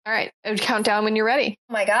All right. I would count down when you're ready.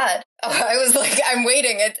 Oh my God. Oh, I was like, I'm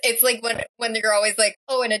waiting. It's like when you're always like,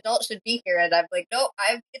 oh, an adult should be here. And I'm like, no,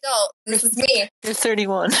 I'm an adult. This is me. You're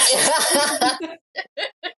 31.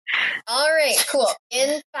 All right, cool.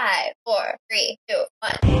 In 5, 4, 3, 2,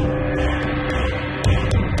 1.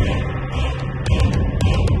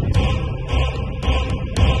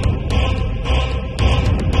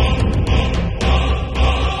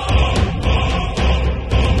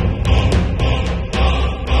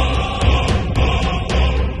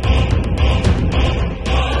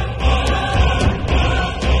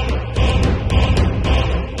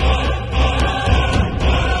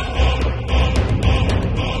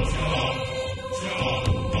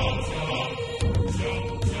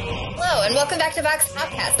 Welcome back to Vox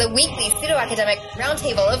Podcast, the weekly pseudo-academic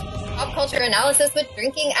roundtable of pop culture analysis with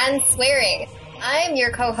drinking and swearing. I'm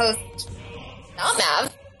your co-host, not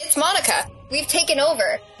Mav, it's Monica. We've taken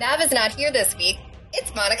over. Mav is not here this week.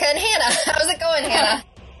 It's Monica and Hannah. How's it going, Hannah?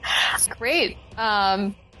 Great.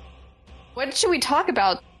 What should we talk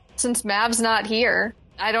about since Mav's not here?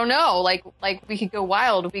 I don't know. Like we could go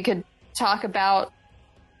wild. We could talk about...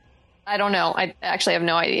 I don't know. I actually have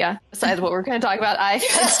no idea. Besides what we're going to talk about, I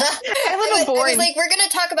live a boring. I was like, we're going to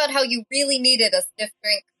talk about how you really needed a stiff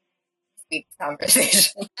drink this week's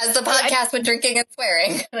conversation as the podcast with drinking and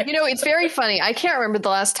swearing. You know, it's very funny. I can't remember the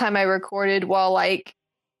last time I recorded while like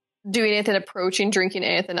doing anything approaching drinking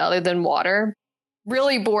anything other than water.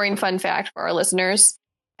 Really boring fun fact for our listeners.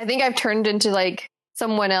 I think I've turned into like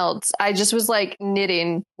someone else. I just was like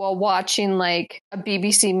knitting while watching like a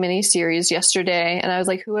BBC miniseries yesterday, and I was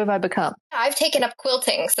like, who have I become? I've taken up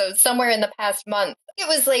quilting, so somewhere in the past month, it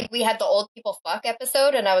was like we had the old people fuck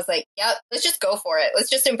episode, and I was like, yep, let's just go for it. Let's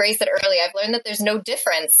just embrace it early. I've learned that there's no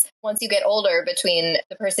difference once you get older between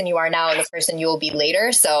the person you are now and the person you will be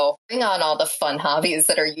later, so bring on all the fun hobbies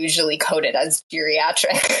that are usually coded as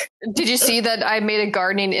geriatric. Did you see that I made a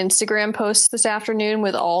gardening Instagram post this afternoon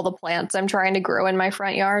with all the plants I'm trying to grow in my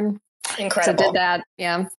front yard? Incredible. So I did that,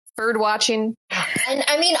 yeah. Bird watching. And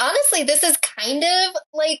I mean, honestly, this is kind of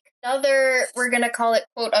like another, we're going to call it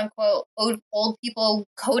quote unquote old people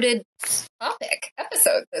coded topic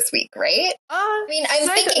episode this week, right? I mean, I'm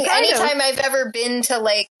thinking anytime I've ever been to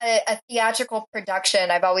like a theatrical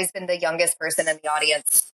production, I've always been the youngest person in the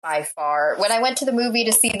audience by far. When I went to the movie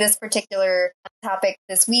to see this particular topic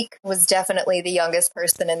this week, was definitely the youngest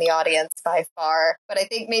person in the audience by far. But I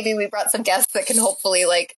think maybe we brought some guests that can hopefully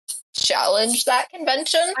like challenge that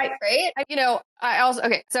convention, right?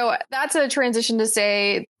 So that's a transition to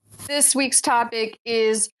say this week's topic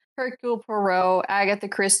is Hercule Poirot, Agatha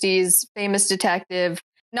Christie's famous detective.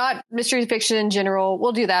 Not mystery fiction in general.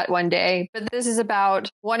 We'll do that one day. But this is about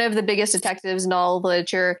one of the biggest detectives in all of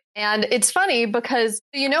literature. And it's funny because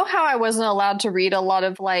you know how I wasn't allowed to read a lot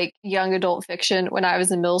of like young adult fiction when I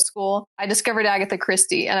was in middle school? I discovered Agatha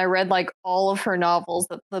Christie and I read like all of her novels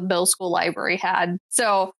that the middle school library had.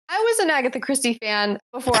 So I was an Agatha Christie fan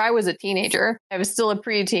before I was a teenager. I was still a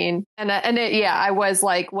preteen. I was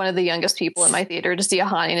like one of the youngest people in my theater to see A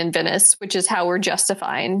Haunting in Venice, which is how we're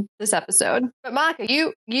justifying this episode. But Monica,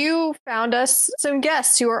 you found us some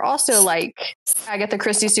guests who are also like Agatha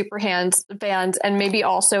Christie super fans and maybe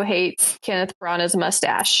also hate Kenneth Branagh's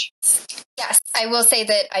mustache. Yes, I will say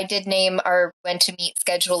that I did name our when to meet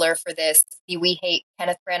scheduler for this the We Hate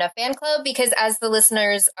Kenneth Branagh fan club because as the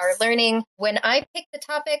listeners are learning, when I pick the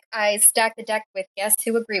topic, I stack the deck with guests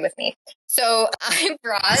who agree with me. So I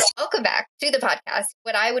brought, welcome back to the podcast,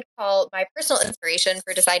 what I would call my personal inspiration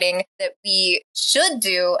for deciding that we should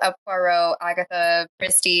do a Poirot Agatha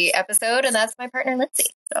Christie episode, and that's my partner, Lindsay.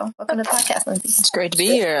 So welcome to the podcast, Lindsay. It's great to be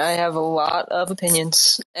here. I have a lot of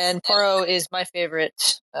opinions, and Poirot is my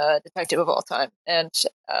favorite detective of all time, and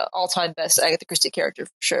all-time best Agatha Christie character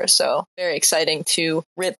for sure. So very exciting to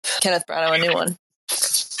rip Kenneth Branagh a new one.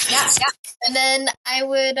 Yeah. And then I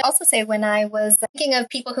would also say when I was thinking of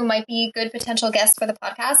people who might be good potential guests for the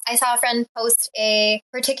podcast, I saw a friend post a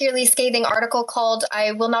particularly scathing article called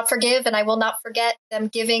I Will Not Forgive and I Will Not Forget Them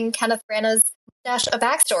Giving Kenneth Branagh's mustache a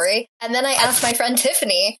backstory. And then I asked my friend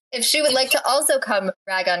Tiffany if she would like to also come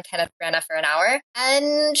rag on Kenneth Branagh for an hour.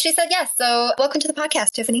 And she said yes. So welcome to the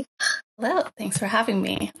podcast, Tiffany. Hello, thanks for having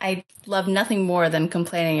me. I love nothing more than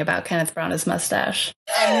complaining about Kenneth Branagh's mustache.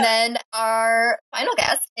 And then our final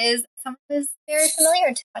guest is someone who's very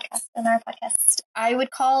familiar to the podcast and our podcast. I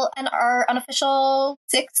would call our unofficial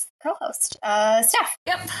sixth co-host, Steph.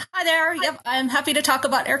 Yep. Hi there. Yep. I'm happy to talk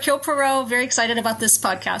about Hercule Poirot. Very excited about this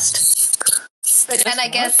podcast. And I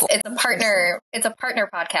guess it's a partner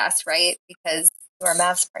podcast, right? Because You are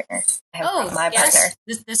Mav's partner. I have my partner.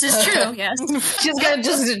 This is true, yes. She's gonna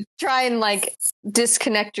just try and like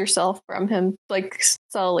disconnect yourself from him, like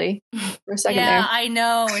slowly for a second there. I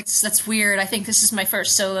know. That's weird. I think this is my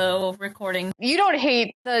first solo recording. You don't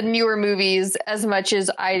hate the newer movies as much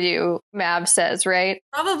as I do, Mav says, right?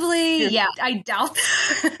 Probably, yeah. I doubt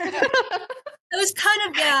that. I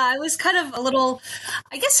was kind of a little,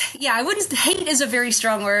 I guess, I wouldn't, hate is a very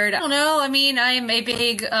strong word. I don't know. I mean, I'm a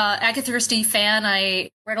big Agatha Christie fan.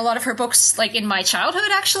 I read a lot of her books, like, in my childhood,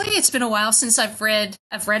 actually. It's been a while since I've read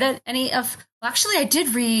any of, well, actually, I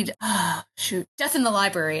did read, Death in the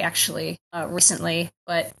Library, actually, recently.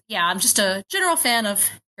 But, yeah, I'm just a general fan of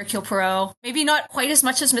Hercule Poirot. Maybe not quite as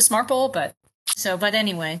much as Miss Marple, but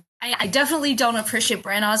anyway. I definitely don't appreciate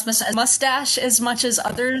Branagh's mustache as much as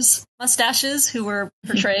others' mustaches who were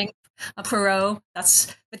portraying a Poirot.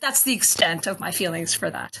 That's the extent of my feelings for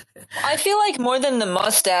that. I feel like more than the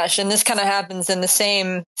mustache, and this kind of happens in the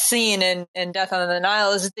same scene in Death on the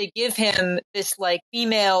Nile, is that they give him this like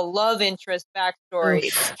female love interest backstory,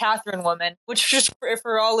 this Catherine woman, which just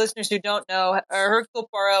for all listeners who don't know, Hercule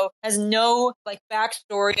Poirot has no like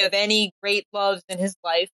backstory of any great loves in his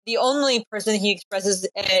life. The only person he expresses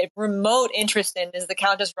a remote interest in is the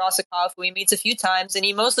Countess Rosikoff, who he meets a few times, and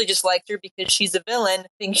he mostly just likes her because she's a villain,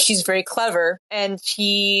 thinks she's very clever, and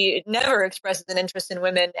he never expresses an interest in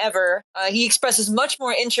women, ever. He expresses much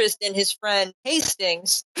more interest in his friend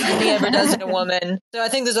Hastings than he ever does in a woman. So I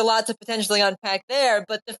think there's a lot to potentially unpack there,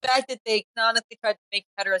 but the fact that they canonically tried to make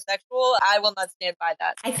it heterosexual, I will not stand by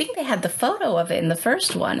that. I think they had the photo of it in the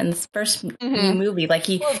first one, in this first new movie. Like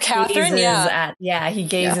he Catherine, he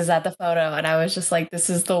gazes at the photo, and I was just like, this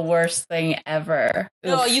is the worst thing ever.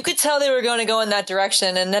 No, you could tell they were going to go in that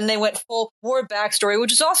direction, and then they went full war backstory,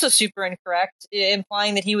 which is also super incorrect,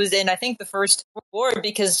 implying that he was in, I think, the First World War,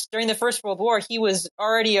 because during the First World War, he was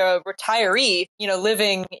already a retiree,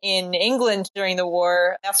 living in England during the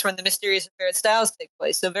war. That's when the Mysterious Affair at Styles take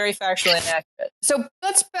place. So very factually inaccurate. So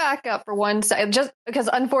let's back up for one second, just because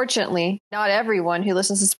unfortunately, not everyone who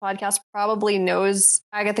listens to this podcast probably knows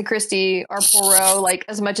Agatha Christie or Poirot like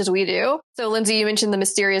as much as we do. So Lindsay, you mentioned the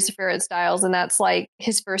Mysterious Affair at Styles, and that's like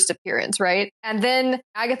his first appearance, right? And then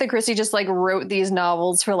Agatha Christie just like wrote these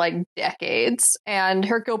novels for like decades. And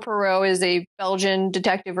Hercule Poirot is a Belgian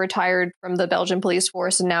detective retired from the Belgian police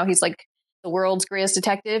force, and now he's like the world's greatest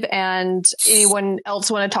detective. And anyone else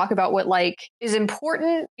want to talk about what like is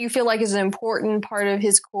important, you feel like is an important part of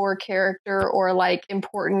his core character, or like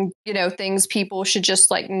important, things people should just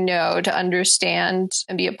like know to understand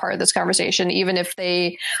and be a part of this conversation, even if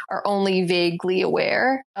they are only vaguely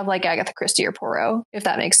aware of like Agatha Christie or Poirot, if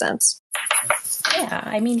that makes sense. Yeah,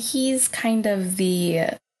 I mean, he's kind of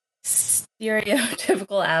the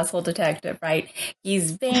stereotypical asshole detective, right?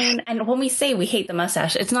 He's vain. And when we say we hate the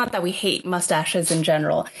mustache, it's not that we hate mustaches in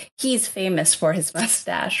general. He's famous for his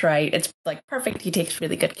mustache, right? It's like perfect. He takes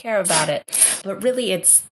really good care about it. But really,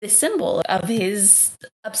 it's the symbol of his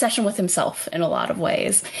obsession with himself in a lot of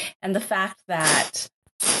ways. And the fact that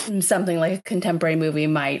something like a contemporary movie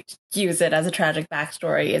might use it as a tragic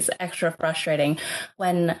backstory is extra frustrating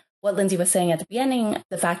when what Lindsay was saying at the beginning,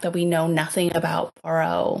 the fact that we know nothing about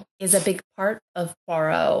Poirot is a big part of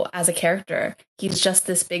Poirot as a character. He's just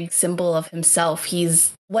this big symbol of himself.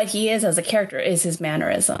 He's what he is as a character is his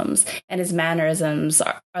mannerisms. And his mannerisms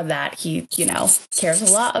are that he, cares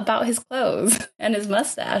a lot about his clothes and his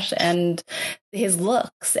mustache and his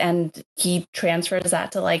looks. And he transfers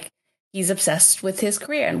that to like, he's obsessed with his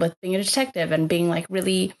career and with being a detective and being like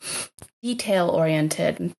really detail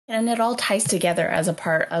oriented. And it all ties together as a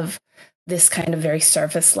part of this kind of very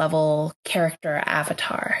surface level character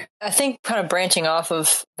avatar. I think kind of branching off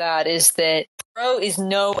of that is that Poirot is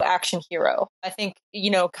no action hero. I think,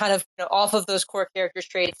 off of those core character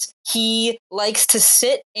traits, he likes to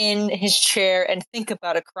sit in his chair and think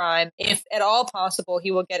about a crime. If at all possible,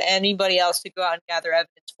 he will get anybody else to go out and gather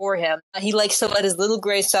evidence for him. He likes to let his little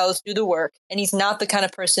gray cells do the work, and he's not the kind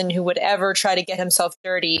of person who would ever try to get himself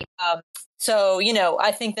dirty. So,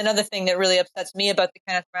 I think another thing that really upsets me about the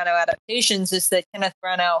Kenneth Branagh adaptations is that Kenneth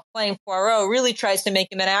Branagh playing Poirot really tries to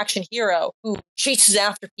make him an action hero who chases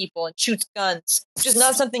after people and shoots guns, which is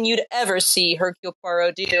not something you'd ever see Hercule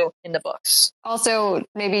Poirot do in the books. Also,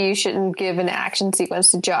 maybe you shouldn't give an action sequence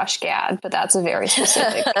to Josh Gad, but that's a very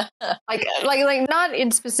specific, like not in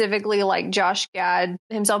specifically like Josh Gad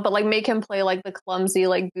himself, but like make him play like the clumsy,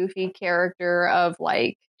 like goofy character of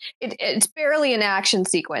like, it's barely an action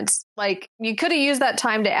sequence. Like you could have used that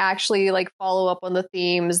time to actually like follow up on the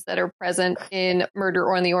themes that are present in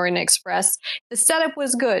Murder on the Orient Express. The setup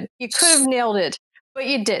was good. You could have nailed it, but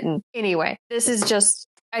you didn't. Anyway, this is just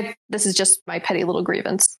this is just my petty little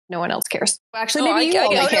grievance. No one else cares. Well, actually, No, maybe you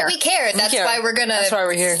only care. No, we care. That's why we're gonna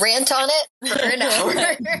rant on it for an hour.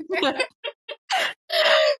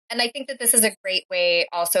 And I think that this is a great way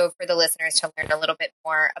also for the listeners to learn a little bit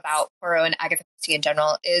more about Poirot and Agatha Christie in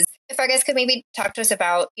general, is if our guys could maybe talk to us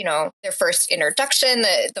about, their first introduction,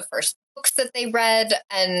 the first books that they read,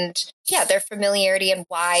 and their familiarity, and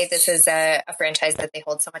why this is a franchise that they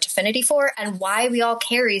hold so much affinity for, and why we all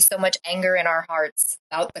carry so much anger in our hearts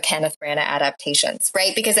about the Kenneth Branagh adaptations,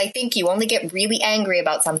 right? Because I think you only get really angry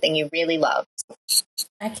about something you really love.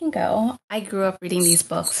 I can go. I grew up reading these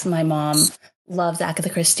books. My mom loves Agatha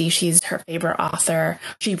Christie. She's her favorite author.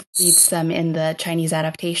 She reads them in the Chinese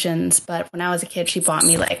adaptations. But when I was a kid, she bought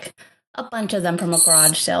me like a bunch of them from a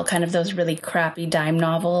garage sale, kind of those really crappy dime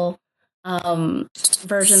novel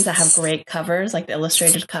versions that have great covers, like the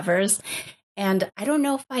illustrated covers. And I don't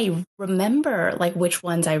know if I remember like which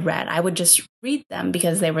ones I read. I would just read them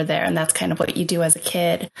because they were there, and that's kind of what you do as a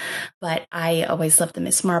kid. But I always loved the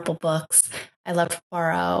Miss Marple books. I loved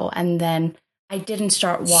Poirot. And then I didn't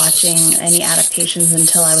start watching any adaptations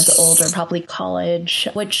until I was older, probably college,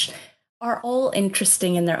 which are all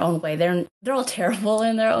interesting in their own way. They're all terrible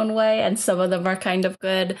in their own way, and some of them are kind of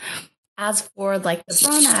good. As for like the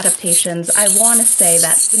Branagh adaptations, I want to say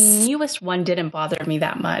that the newest one didn't bother me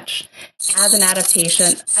that much. As an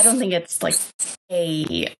adaptation, I don't think it's like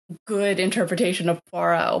a good interpretation of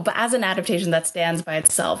Poirot, but as an adaptation that stands by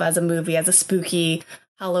itself, as a movie, as a spooky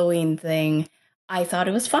Halloween thing, I thought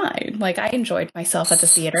it was fine. Like, I enjoyed myself at the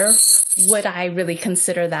theater. Would I really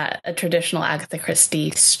consider that a traditional Agatha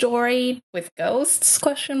Christie story with ghosts, ?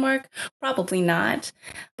 Probably not.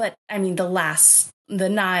 But I mean, the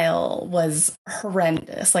Nile was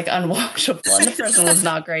horrendous, like unwatchable. And the first one was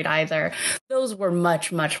not great either. Those were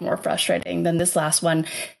much, much more frustrating than this last one.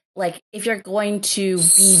 Like, if you're going to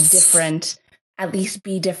be different, at least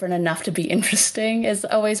be different enough to be interesting is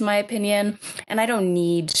always my opinion. And I don't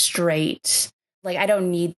need I don't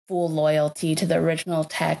need full loyalty to the original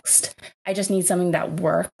text. I just need something that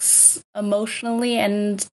works emotionally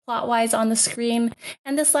and plot-wise on the screen.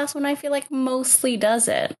 And this last one, I feel like mostly does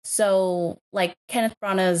it. So, like, Kenneth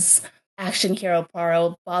Branagh's action hero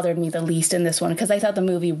Poirot bothered me the least in this one because I thought the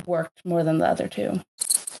movie worked more than the other two.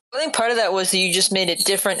 I think part of that was that you just made it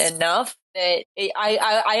different enough that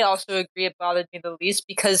I also agree it bothered me the least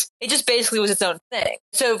because it just basically was its own thing.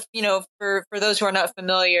 So, for those who are not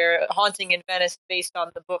familiar, Haunting in Venice is based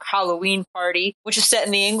on the book Halloween Party, which is set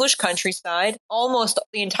in the English countryside. Almost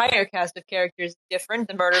the entire cast of characters is different.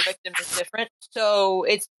 The murder victim is different. So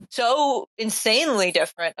it's so insanely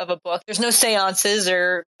different of a book. There's no seances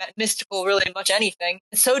or mystical, really much anything.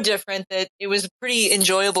 It's so different that it was a pretty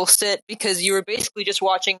enjoyable sit because you were basically just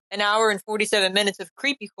watching an hour and 47 minutes of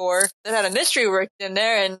creepycore that had a mystery worked in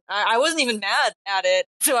there, and I wasn't even mad at it.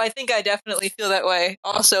 So I think I definitely feel that way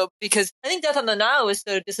also, because I think Death on the Nile was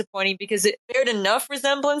so disappointing because it bared enough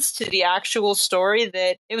resemblance to the actual story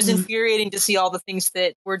that it was infuriating to see all the things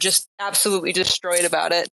that were just absolutely destroyed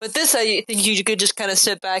about it. But this, I think you could just kind of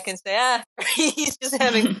sit back and say, he's just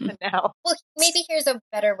having fun now. Well, maybe here's a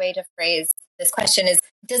better way to phrase this question is,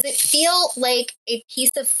 does it feel like a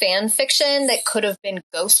piece of fan fiction that could have been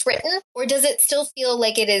ghost written? Or does it still feel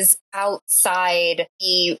like it is outside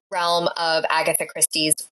the realm of Agatha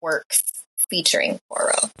Christie's works featuring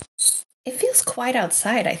Poirot? It feels quite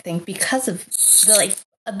outside, I think, because of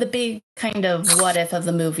the big kind of what if of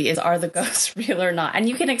the movie is, are the ghosts real or not? And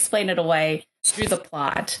you can explain it away through the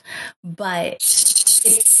plot, but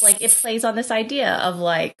it's like it plays on this idea of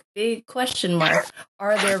like big question mark.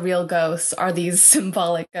 Are there real ghosts? Are these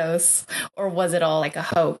symbolic ghosts? Or was it all like a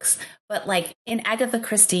hoax? But like in Agatha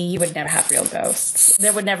Christie, you would never have real ghosts.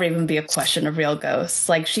 There would never even be a question of real ghosts.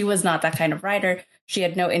 Like, she was not that kind of writer. She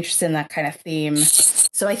had no interest in that kind of theme.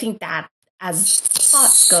 So I think that as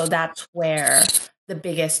plots go, that's where the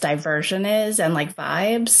biggest diversion is and like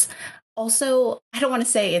vibes. Also, I don't want to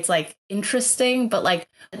say it's like interesting, but like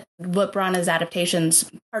what Branagh's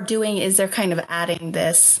adaptations are doing is they're kind of adding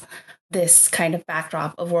this kind of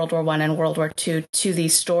backdrop of World War I and World War II to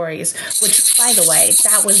these stories, which, by the way,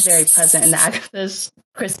 that was very present in the Agatha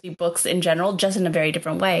Christie books in general, just in a very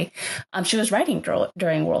different way. She was writing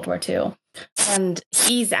during World War II, and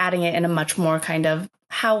he's adding it in a much more kind of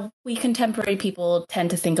how we contemporary people tend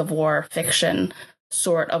to think of war fiction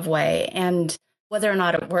sort of way. And whether or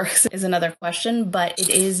not it works is another question, but it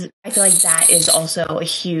is, I feel like that is also a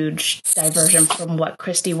huge diversion from what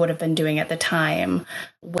Christie would have been doing at the time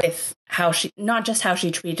with how she, not just how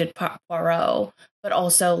she treated Poirot, but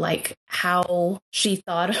also like how she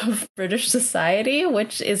thought of British society,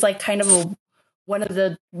 which is like kind of a one of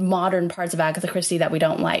the modern parts of Agatha Christie that we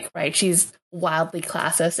don't like, right? She's wildly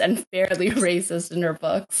classist and fairly racist in her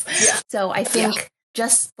books. Yeah. So I think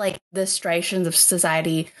just like the striations of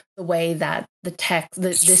society, the way that the text,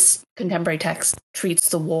 this contemporary text treats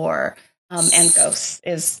the war and ghosts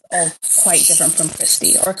is all quite different from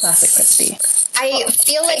Christie or classic Christie. I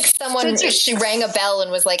feel like she rang a bell and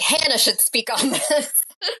was like, Hannah should speak on this.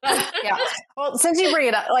 Yeah. Well, since you bring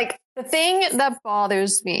it up, like the thing that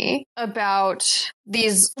bothers me about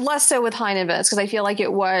these, less so with Hine and Venice, because I feel like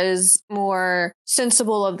it was more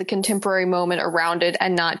sensible of the contemporary moment around it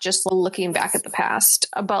and not just looking back at the past.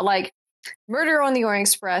 But like Murder on the Orient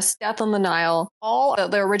Express, Death on the Nile, all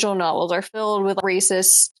the original novels are filled with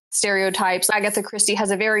racist stereotypes. Agatha Christie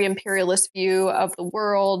has a very imperialist view of the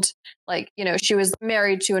world. Like, you know, she was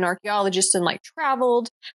married to an archaeologist and like traveled,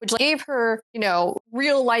 which gave her, you know,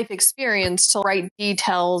 real life experience to write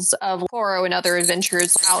details of Poirot and other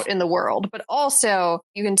adventures out in the world. But also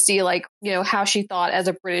you can see like, you know, how she thought as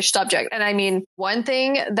a British subject. And I mean, one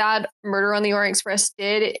thing that Murder on the Orient Express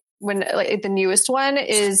did when like the newest one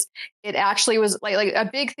is it actually was like a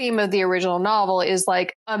big theme of the original novel is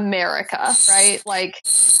like America, right? Like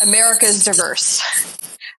America's diverse.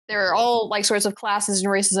 There are all like sorts of classes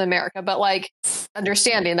and races in America, but like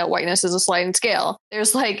understanding that whiteness is a sliding scale.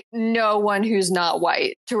 There's like no one who's not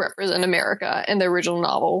white to represent America in the original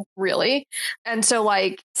novel, really. And so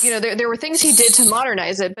like, you know, there were things he did to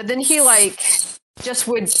modernize it, but then he like just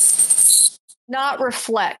would not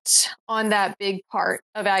reflect on that big part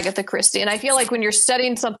of Agatha Christie. And I feel like when you're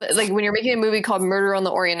studying something, like when you're making a movie called Murder on the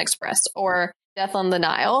Orient Express or Death on the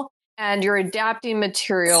Nile, and you're adapting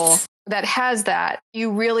material that has that,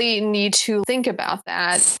 you really need to think about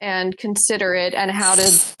that and consider it and how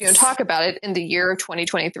to, you know, talk about it in the year of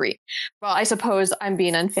 2023. Well, I suppose I'm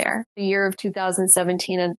being unfair. The year of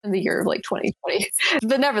 2017 and the year of like 2020.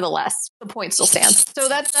 But nevertheless, the point still stands. So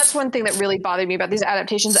that's one thing that really bothered me about these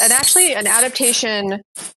adaptations. And actually an adaptation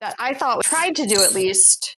that I thought tried to do at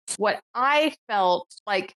least what I felt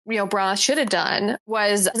like, you know, Branagh should have done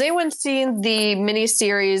was, has anyone seen the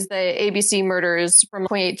miniseries, the ABC Murders from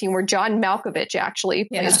 2018, where John Malkovich actually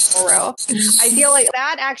plays Poirot? I feel like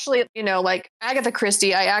that actually, you know, like Agatha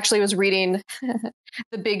Christie, I actually was reading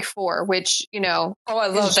The Big Four, which, you know, I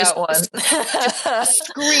love that one.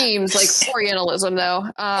 Screams like Orientalism, though.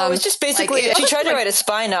 It's just basically like, she tried to write a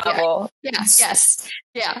spy novel.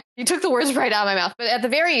 Yeah, you took the words right out of my mouth. But at the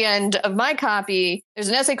very end of my copy, there's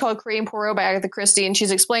an essay called Creating Poirot by Agatha Christie, and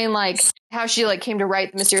she's explained like how she like came to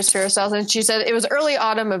write The Mysterious Fairy Styles. And she said it was early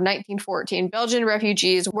autumn of 1914. Belgian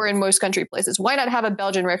refugees were in most country places. Why not have a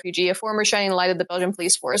Belgian refugee, a former shining light of the Belgian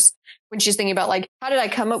police force? When she's thinking about like, how did I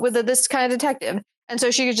come up with this kind of detective? And so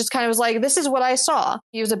she just kind of was like, this is what I saw.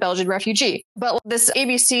 He was a Belgian refugee. But this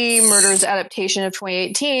ABC Murders adaptation of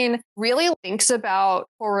 2018 really thinks about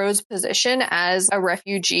Poirot's position as a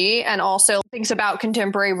refugee and also thinks about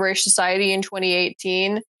contemporary British society in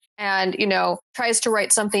 2018 and, you know, tries to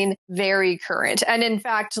write something very current. And in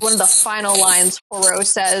fact, one of the final lines Poirot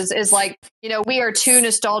says is like, you know, we are too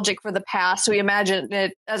nostalgic for the past. So we imagine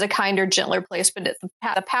it as a kinder, gentler place, but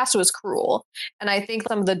the past was cruel. And I think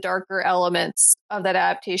some of the darker elements of that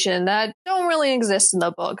adaptation that don't really exist in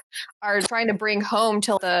the book are trying to bring home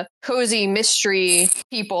to the cozy mystery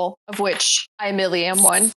people, of which I admittedly am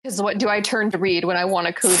one. Because what do I turn to read when I want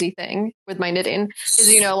a cozy thing with my knitting?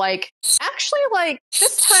 Is, you know, like, actually, like,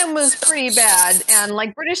 this time was pretty bad. And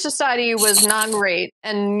like British society was not great.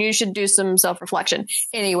 And you should do some self-reflection.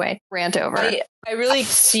 Anyway, rant over. I really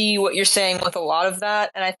see what you're saying with a lot of that.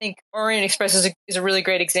 And I think Orient Express is a really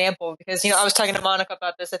great example because, you know, I was talking to Monica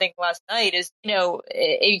about this, I think last night is, you know,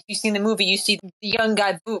 if you've seen the movie, you see the young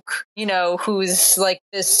guy Book, you know, who's like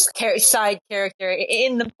this side character.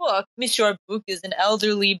 In the book, Monsieur Book is an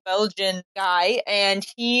elderly Belgian guy, and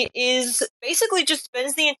he is basically just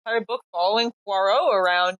spends the entire book following Poirot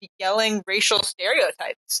around, yelling racial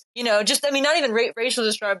stereotypes. You know, just, I mean, not even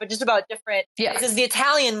racial stereotypes, but just about different, because the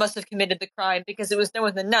Italian must have committed the crime because it was done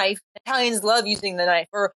with a knife. Italians love using the knife.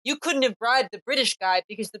 Or you couldn't have bribed the British guy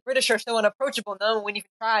because the British are so unapproachable. No one would even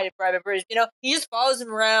try to bribe a British. You know, he just follows him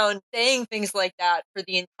around saying things like that for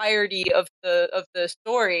the entirety of the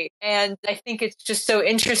story. And I think it's just so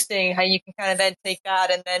interesting how you can kind of then take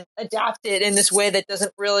that and then adapt it in this way that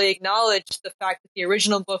doesn't really acknowledge the fact that the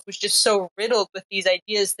original book was just so riddled with these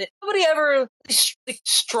ideas that nobody ever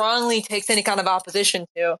strongly takes any kind of opposition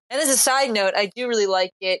to. And as a side note, I do really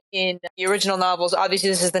like it in the original novels. Obviously,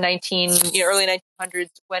 this is the early 1800s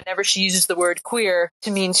whenever she uses the word queer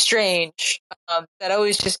to mean strange. That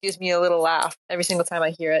always just gives me a little laugh every single time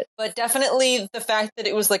I hear it. But definitely the fact that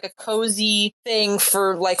it was like a cozy thing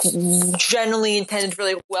for like generally intended for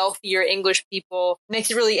like wealthier English people makes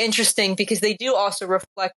it really interesting, because they do also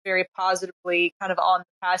reflect very positively kind of on the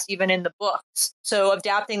past, even in the books. So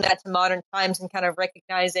adapting that to modern times and kind of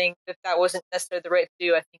recognizing that wasn't necessarily the right to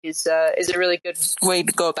do, I think is a really good way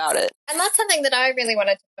to go about it. And that's something that I really want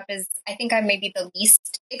to talk about, is I think I'm maybe the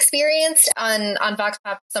least experienced on Vox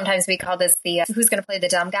Pop. Sometimes we call this the who's going to play the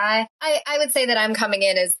dumb guy. I would say that I'm coming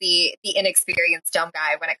in as the inexperienced dumb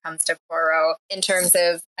guy when it comes to Poirot, in terms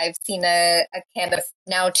of I've seen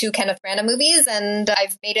two Kenneth Branagh movies, and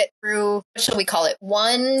I've made it through, what shall we call it,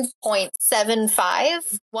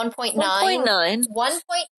 1.75,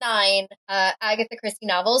 1.9 Agatha Christie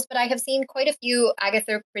novels, but I have seen quite a few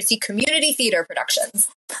Agatha Christie community theater productions.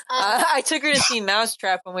 I took her to see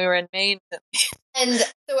Mousetrap when we were in Maine. And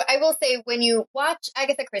so I will say, when you watch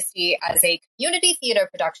Agatha Christie as a community theater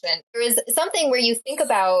production, there is something where you think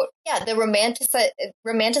about, the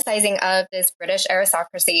romanticizing of this British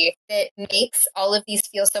aristocracy that makes all of these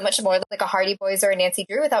feel so much more like a Hardy Boys or a Nancy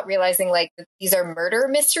Drew, without realizing like that these are murder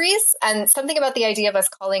mysteries. And something about the idea of us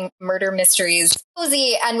calling murder mysteries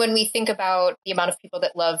cozy. And when we think about the amount of people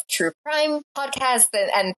that love true crime podcasts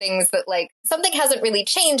and things that like something hasn't really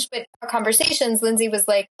changed, but our conversations, Lindsay was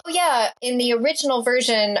like, oh yeah, in the original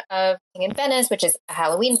version of King in Venice, which is a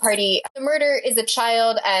Halloween party, the murder is a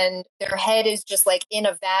child and their head is just like in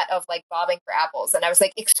a vat of like bobbing for apples. And I was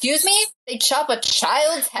like, excuse me? They chop a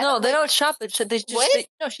child's head? No, they don't chop it.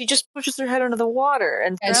 She just pushes her head under the water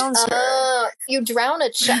and drowns her. You drown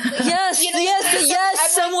a child. Yes,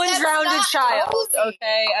 someone drowned a child. Cozy.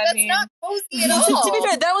 Okay, That's not cozy at all. To be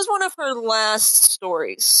fair, that was one of her last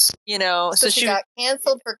stories, So she got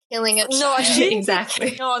canceled for killing a child. No,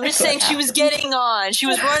 exactly. No, I'm just saying she was getting on. She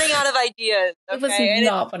was running out of ideas. Okay? It was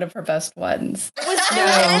not one of her best ones. It was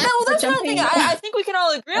that's one thing. I think we can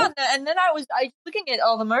all agree on that. And then I was looking at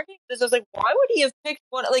all the marketing. I was like, why would he have picked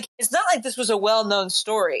one? Like, it's not like this was a well-known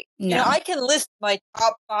story. No. I can list my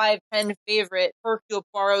top 5, 10 favorite Hercule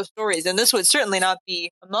Poirot stories, and this would certainly not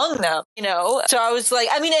be among them. So I was like,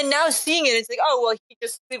 and now seeing it, it's like, oh well,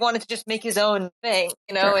 he wanted to just make his own thing,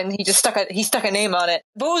 Sure. and he just stuck a name on it.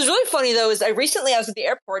 But what was really funny though is I was at the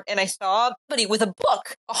airport and I saw somebody with a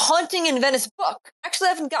book, a Haunting in Venice book. Actually,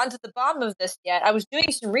 I haven't gotten to the bottom of this yet. I was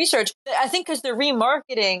doing some research. I think because they're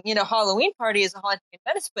remarketing, Halloween Party as a Haunting in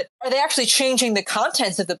Venice, but are they actually changing the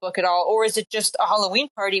contents of the book at all, or is it just a Halloween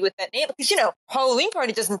Party with that name? Because Halloween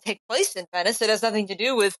Party doesn't take place in Venice; it has nothing to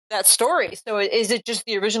do with that story. So is it just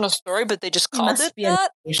the original story, but they just called it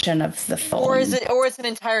that? Of the film, or it's an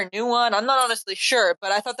entire new one? I'm not honestly sure,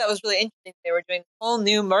 but I thought that was really interesting. They were doing a whole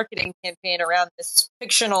new marketing campaign around this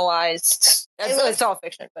fictionalized. It's all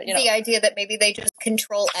fiction, but the idea that maybe they just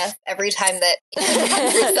Control F every time that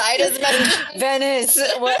countryside is mentioned. Venice.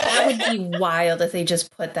 That would be wild if they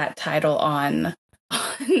just put that title on.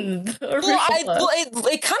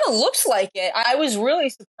 It kind of looks like it. I was really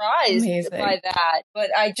surprised by that,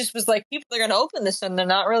 but I just was like, people are going to open this and they're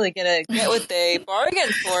not really going to get what they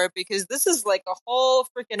bargained for, because this is like a whole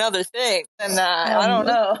freaking other thing than that. I don't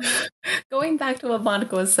know. Going back to what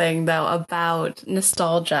Monica was saying though about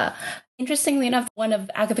nostalgia. Interestingly enough, one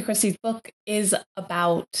of Agatha Christie's book is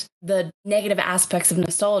about the negative aspects of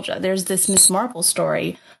nostalgia. There's this Miss Marple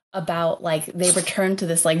story about like they return to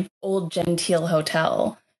this like old genteel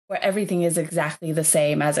hotel where everything is exactly the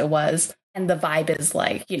same as it was, and the vibe is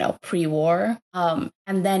like, pre-war. And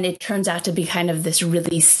then it turns out to be kind of this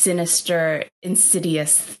really sinister,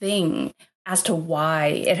 insidious thing as to why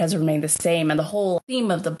it has remained the same. And the whole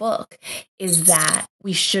theme of the book is that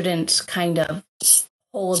we shouldn't kind of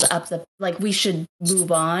hold up we should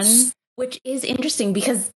move on, which is interesting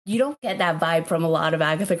because you don't get that vibe from a lot of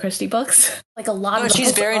Agatha Christie books. Like a lot of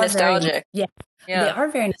she's very nostalgic. Yeah, they are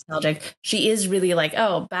very nostalgic. She is really like,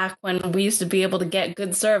 oh, back when we used to be able to get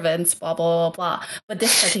good servants, blah, blah, blah, blah. But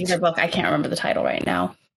this particular book, I can't remember the title right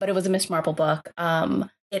now, but it was a Miss Marple book.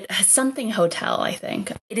 It has something hotel, I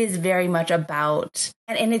think. It is very much about,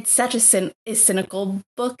 and it's such a cynical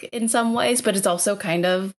book in some ways, but it's also kind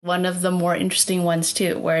of one of the more interesting ones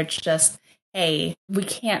too, where it's just, hey, we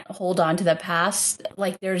can't hold on to the past.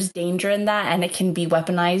 Like there's danger in that, and it can be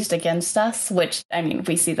weaponized against us, which,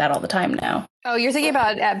 we see that all the time now. Oh, you're thinking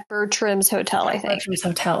about at Bertram's Hotel, I think. Bertram's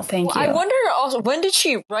Hotel, thank you. I wonder also, when did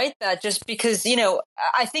she write that? Just because,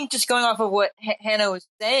 I think just going off of what Hannah was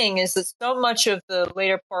saying is that so much of the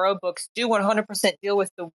later Poirot books do 100% deal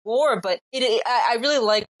with the war, but I really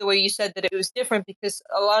like the way you said that it was different, because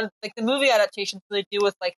a lot of, like, the movie adaptations really deal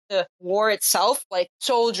with, like, the war itself, like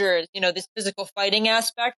soldiers, this physical fighting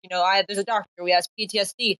aspect. There's a doctor, we has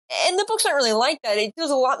PTSD. And the books aren't really like that. It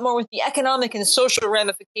deals a lot more with the economic and social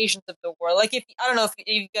ramifications of the war. Like, I don't know if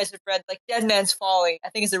you guys have read, like, Dead Man's Folly, I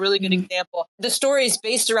think is a really good example. The story is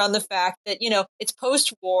based around the fact that, it's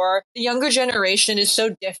post-war, the younger generation is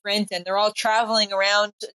so different, and they're all traveling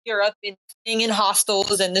around Europe and staying in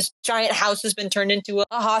hostels, and this giant house has been turned into a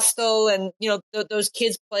hostel, and, those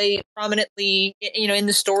kids play prominently, in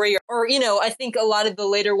the story. Or, I think a lot of the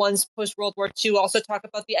later ones post-World War II also talk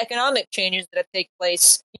about the economic changes that have taken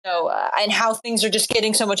place, and how things are just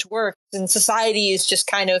getting so much worse, and society is just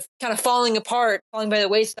kind of falling apart, falling by the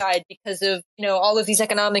wayside because of, all of these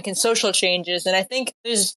economic and social changes. And I think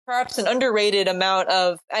there's perhaps an underrated amount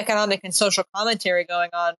of economic and social commentary going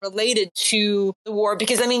on related to the war,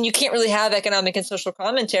 because, you can't really have economic and social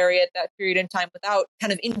commentary at that period in time without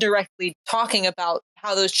kind of indirectly talking about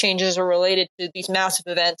how those changes are related to these massive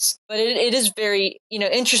events. But it is very,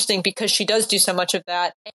 interesting, because she does do so much of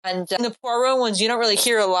that. And in the Poirot ones, you don't really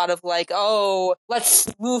hear a lot of like, oh, let's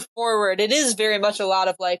move forward. It is very much a lot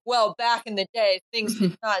of like, well, back in the day, things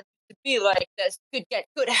did not to be like this, could get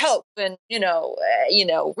good help, and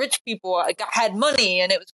rich people had money,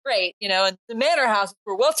 and it was great, and the manor houses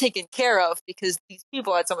were well taken care of because these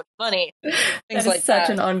people had so much money. Things like such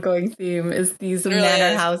an ongoing theme, is these really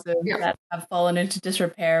manor houses that have fallen into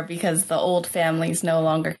disrepair because the old families no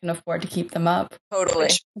longer can afford to keep them up. Totally.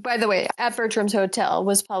 Which, by the way, At Bertram's Hotel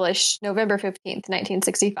was published November 15th,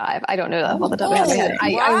 1965. I don't know that off the top of my head.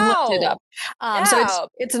 I looked it up. So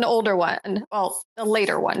it's an older one. Well, a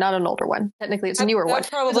later one, not an older one. Technically, it's a newer one.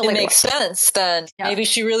 That probably makes sense then. Yeah. Maybe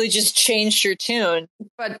she really just changed her tune.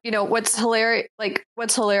 But, what's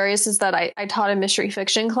hilarious is that I taught a mystery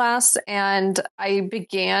fiction class, and I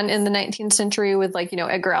began in the 19th century with,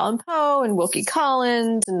 Edgar Allan Poe and Wilkie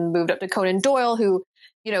Collins, and moved up to Conan Doyle, who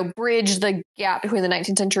bridged the gap between the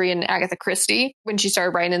 19th century and Agatha Christie when she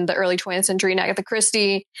started writing in the early 20th century, and Agatha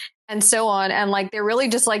Christie, and so on. And there really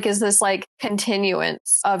just is this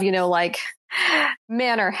continuance of,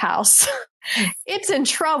 manor house. It's in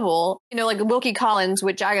trouble. Wilkie Collins,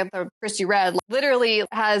 which Agatha Christie read, literally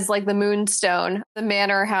has the moonstone. The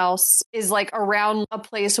manor house is around a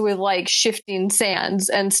place with shifting sands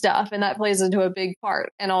and stuff. And that plays into a big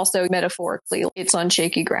part. And also metaphorically, it's on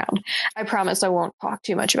shaky ground. I promise I won't talk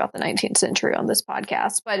too much about the 19th century on this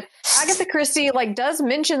podcast. But Agatha Christie does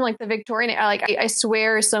mention the Victorian, I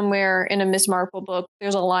swear somewhere in a Miss Marple book,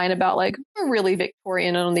 there's a line about we're really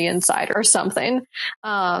Victorian on the inside or something.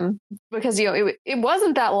 Because it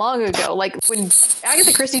wasn't that long ago. When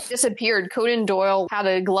Agatha Christie disappeared, Conan Doyle had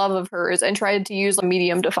a glove of hers and tried to use a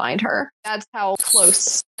medium to find her. That's how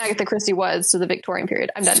close Agatha Christie was to the Victorian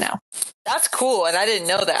period. I'm done now. That's cool, and I didn't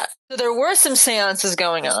know that. So there were some seances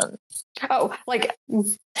going on. Oh,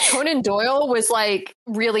 Conan Doyle was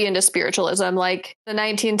really into spiritualism. The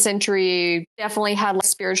 19th century definitely had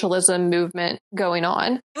spiritualism movement going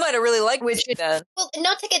on. You might have really liked it then. Well,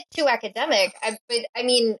 not to get too academic, but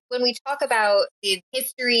when we talk about the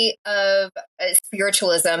history of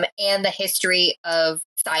spiritualism and the history of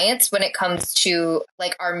science when it comes to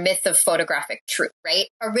our myth of photographic truth, right?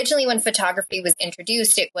 Originally, when photography was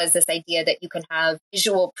introduced, it was this idea that you can have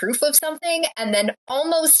visual proof of something, and then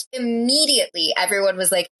almost immediately everyone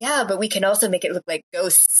was like, yeah, but we can also make it look like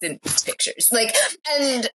ghosts in these pictures.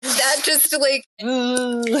 And that just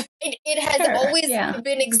it has always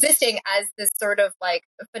been existing as this sort of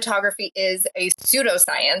photography is a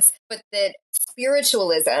pseudoscience, but that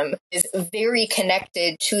spiritualism is very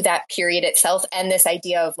connected to that period itself and this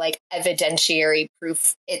idea of evidentiary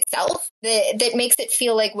proof itself that makes it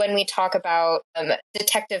feel when we talk about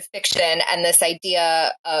detective fiction and this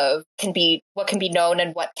idea of what can be known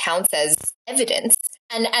and what counts as evidence.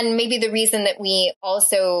 And maybe the reason that we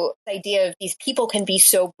also, the idea of these people can be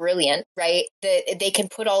so brilliant, right? That they can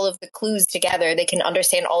put all of the clues together. They can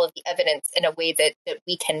understand all of the evidence in a way that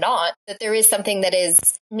we cannot, that there is something that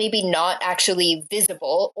is maybe not actually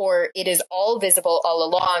visible, or it is all visible all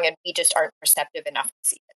along and we just aren't perceptive enough to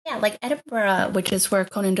see it. Yeah, Edinburgh, which is where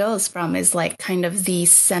Conan Doyle is from, is kind of the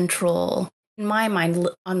central, in my mind,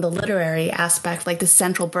 on the literary aspect, the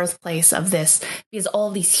central birthplace of this, because all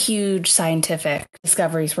these huge scientific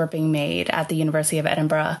discoveries were being made at the University of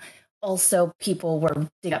Edinburgh. also people were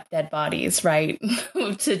digging up dead bodies, right?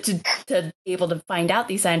 to be able to find out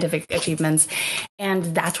these scientific achievements. And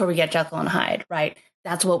that's where we get Jekyll and Hyde, right?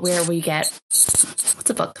 That's where we get, what's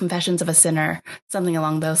the book? Confessions of a Sinner, something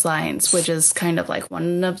along those lines, which is kind of like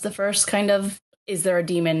one of the first kind of, is there a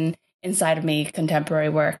demon inside of me contemporary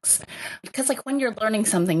works? Because like when you're learning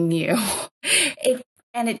something new,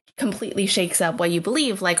 it completely shakes up what you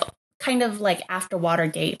believe, like kind of like after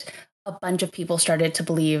Watergate, a bunch of people started to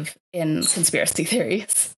believe in conspiracy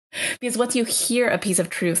theories. Because once you hear a piece of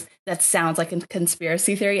truth that sounds like a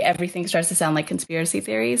conspiracy theory, everything starts to sound like conspiracy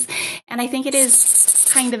theories. And I think it is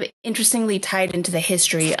kind of interestingly tied into the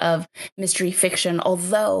history of mystery fiction,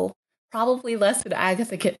 although probably less than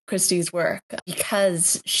Agatha Christie's work,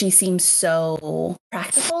 because she seems so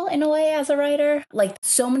practical in a way as a writer. Like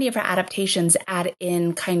so many of her adaptations add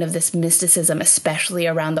in kind of this mysticism, especially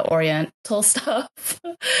around the Oriental stuff.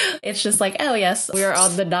 It's just like, oh yes, we're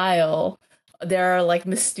on the Nile. There are like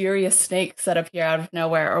mysterious snakes that appear out of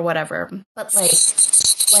nowhere or whatever. But like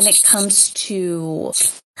when it comes to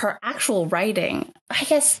her actual writing, I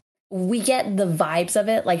guess we get the vibes of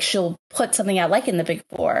it. Like she'll put something out like in the Big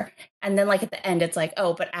Four. And then like at the end, it's like,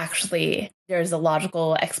 oh, but actually there's a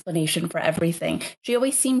logical explanation for everything. She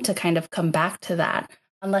always seemed to kind of come back to that.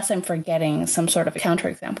 Unless I'm forgetting some sort of a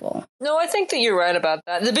counterexample. No, I think that you're right about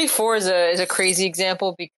that. The Big Four is a crazy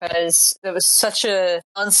example because it was such a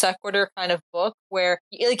non sequitur kind of book where,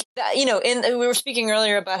 like, that, you know, we were speaking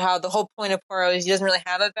earlier about how the whole point of Poirot is he doesn't really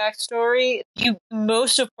have a backstory.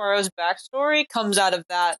 Most of Poirot's backstory comes out of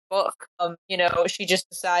that book. You know, she just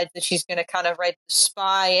decides that she's going to kind of write the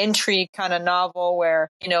spy intrigue kind of novel where,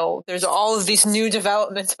 you know, there's all of these new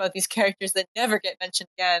developments about these characters that never get mentioned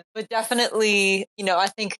again. But definitely, you know,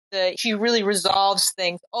 I think that she really resolves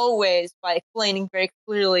things always by explaining very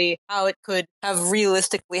clearly how it could have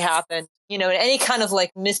realistically happened. You know, in any kind of like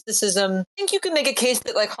mysticism, I think you could make a case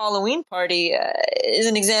that like Halloween Party is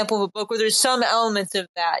an example of a book where there's some elements of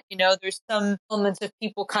that. You know, there's some elements of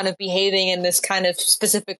people kind of behaving in this kind of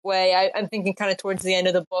specific way. I'm thinking kind of towards the end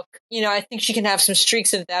of the book. You know, I think she can have some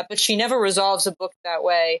streaks of that, but she never resolves a book that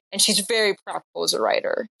way. And she's very practical as a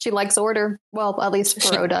writer. She likes order. Well, at least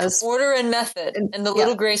Poirot does. Order and method and the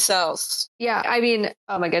little gray cells. Yeah, I mean,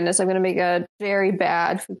 oh my goodness, I'm going to make a very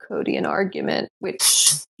bad Foucauldian argument,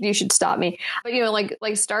 which you should stop me. But, you know, like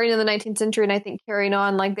starting in the 19th century and I think carrying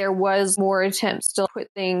on, like there was more attempts to put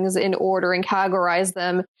things in order and categorize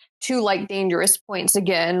them to like dangerous points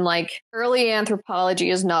again. Like early anthropology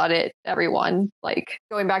is not it, everyone. Like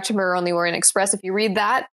going back to Murder on the Orient Express, if you read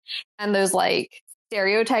that and those like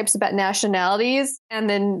stereotypes about nationalities, and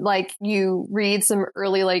then like you read some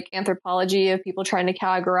early like anthropology of people trying to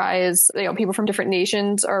categorize, you know, people from different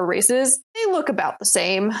nations or races, they look about the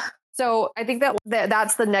same. So I think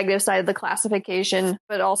that's the negative side of the classification,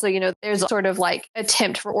 but also, you know, there's a sort of like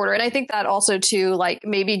attempt for order. And I think that also too, like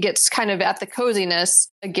maybe gets kind of at the coziness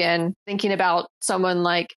again, thinking about someone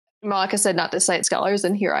like Monica said not to cite scholars.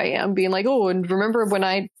 And here I am being like, oh, and remember when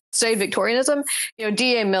I studied Victorianism, you know,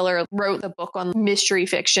 D.A. Miller wrote the book on mystery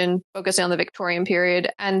fiction, focusing on the Victorian period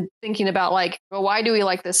and thinking about like, well, why do we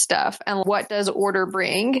like this stuff? And what does order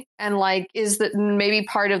bring? And like, is that maybe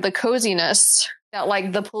part of the coziness that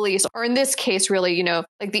like the police, or in this case, really, you know,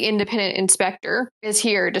 like the independent inspector is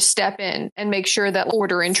here to step in and make sure that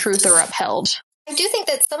order and truth are upheld. I do think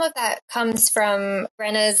that some of that comes from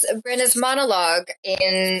Brenna's monologue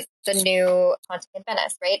in the new Haunting in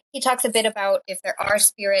Venice, right? He talks a bit about if there are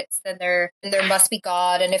spirits, then there must be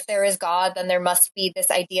God. And if there is God, then there must be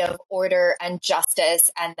this idea of order and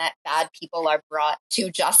justice, and that bad people are brought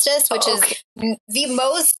to justice, which is the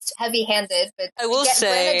most heavy-handed. But I will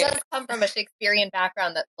say, Brenna does come from a Shakespearean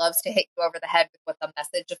background that loves to hit you over the head with what the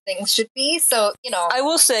message of things should be. So, you know. I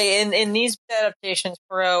will say, in these adaptations,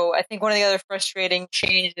 Poirot, I think one of the other frustrating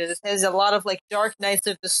changes is a lot of like dark nights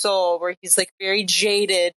of the soul, where he's like very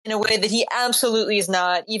jaded in a way that he absolutely is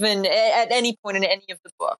not, even at any point in any of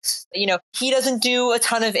the books. You know, he doesn't do a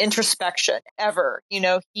ton of introspection ever. You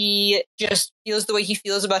know, he just feels the way he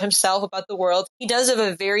feels about himself, about the world. He does have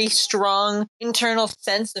a very strong internal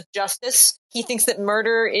sense of justice. He thinks that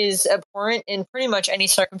murder is abhorrent in pretty much any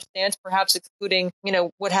circumstance, perhaps excluding, you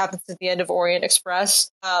know, what happens at the end of Orient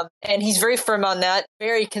Express. And he's very firm on that,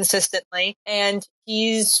 very consistently. And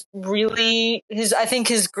he's really, I think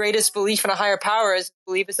his greatest belief in a higher power is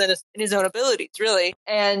belief is in his own abilities, really.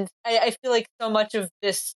 And I feel like so much of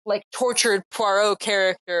this like tortured Poirot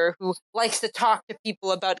character who likes to talk to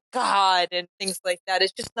people about God and things like that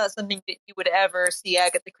is just not something that you would ever see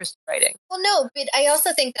Agatha Christie writing. Well, no, but I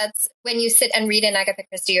also think that's when you sit and read an Agatha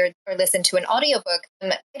Christie or listen to an audiobook,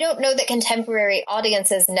 I don't know that contemporary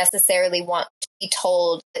audiences necessarily want to be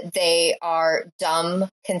told that they are dumb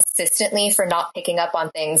consistently for not picking up on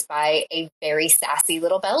things by a very sassy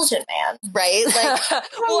little Belgian man, right? Like,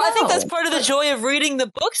 well, I think that's part of the joy of reading the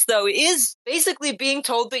books, though, is basically being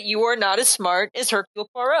told that you are not as smart as Hercule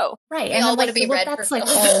Poirot. Right. And all want to be read that's like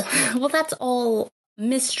all, well, that's all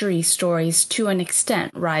mystery stories to an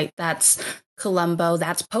extent, right? That's Columbo,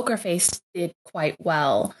 that's Poker Face did quite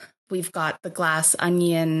well. We've got the Glass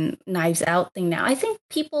Onion, Knives Out thing now. I think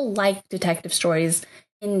people like detective stories.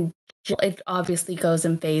 It obviously goes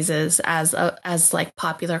in phases as like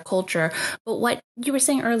popular culture. But what you were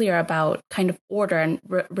saying earlier about kind of order and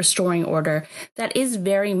restoring order, that is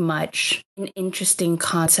very much an interesting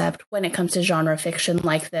concept when it comes to genre fiction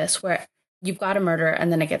like this, where you've got a murder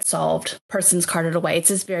and then it gets solved, person's carted away. It's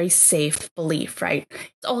this very safe belief, right?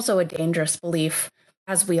 It's also a dangerous belief.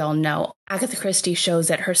 As we all know, Agatha Christie shows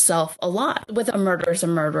it herself a lot with a murderer's a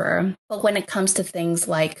murderer. But when it comes to things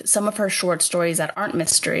like some of her short stories that aren't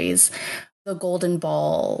mysteries, the Golden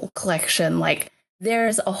Ball collection, like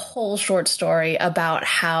there's a whole short story about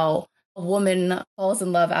how a woman falls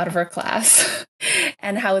in love out of her class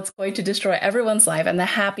and how it's going to destroy everyone's life. And the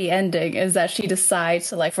happy ending is that she decides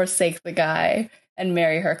to like forsake the guy and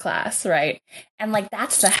marry her class, right? And like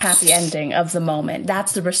that's the happy ending of the moment.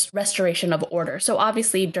 That's the restoration of order. So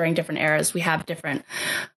obviously during different eras, we have different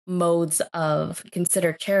modes of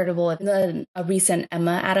considered charitable. In a recent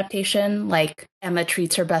Emma adaptation, like Emma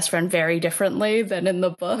treats her best friend very differently than in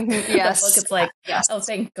the book. Yes. The book, it's like, yes. Oh,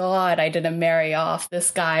 thank God I didn't marry off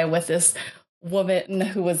this guy with this woman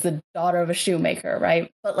who was the daughter of a shoemaker,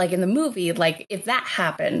 right? But like in the movie, like if that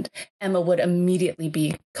happened, Emma would immediately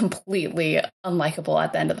be completely unlikable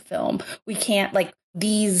at the end of the film. We can't, like,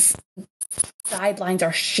 these guidelines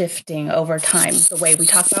are shifting over time. The way we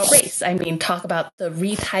talk about race, I mean, talk about the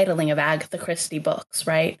retitling of Agatha Christie books,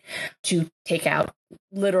 right? To take out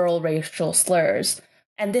literal racial slurs.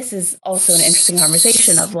 And this is also an interesting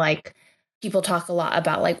conversation of like, people talk a lot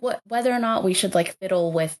about like whether or not we should like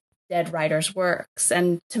fiddle with dead writers' works.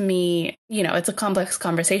 And to me, you know, it's a complex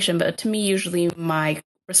conversation, but to me, usually my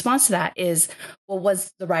response to that is, well,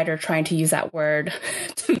 was the writer trying to use that word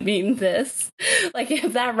to mean this? Like,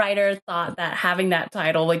 if that writer thought that having that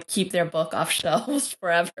title would keep their book off shelves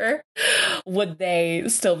forever, would they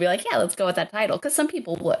still be like, yeah, let's go with that title? Because some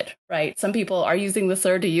people would, right? Some people are using the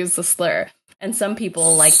slur to use the slur. And some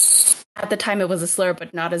people, like, at the time it was a slur,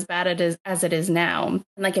 but not as bad as it is now. And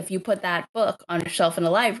like, if you put that book on a shelf in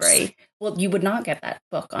a library, well, you would not get that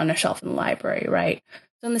book on a shelf in the library, right?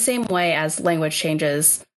 So in the same way as language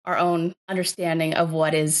changes, our own understanding of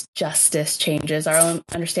what is justice changes, our own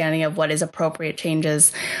understanding of what is appropriate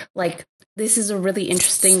changes. Like, this is a really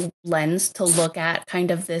interesting lens to look at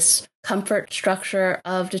kind of this comfort structure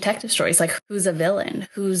of detective stories. Like, who's a villain?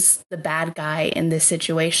 Who's the bad guy in this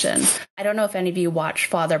situation? I don't know if any of you watch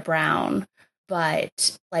Father Brown,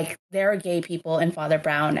 but like, there are gay people in Father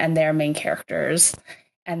Brown and they're main characters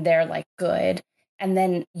and they're like good. And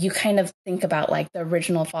then you kind of think about like the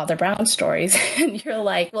original Father Brown stories and you're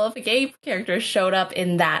like, well, if a gay character showed up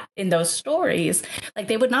in those stories, like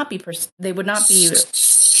they would not be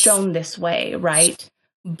shown this way, right?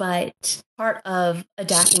 But part of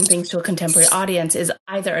adapting things to a contemporary audience is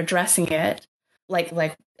either addressing it like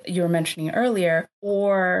you were mentioning earlier,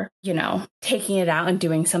 or, you know, taking it out and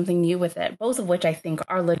doing something new with it, both of which I think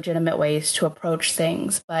are legitimate ways to approach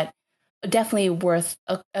things. But definitely worth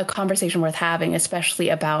a conversation worth having, especially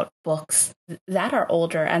about books that are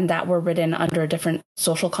older and that were written under a different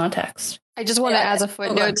social context. I just want to, as a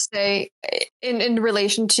footnote, say in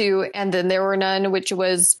relation to And Then There Were None, which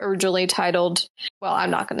was originally titled, well,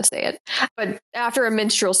 I'm not going to say it, but after a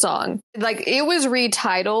minstrel song. Like, it was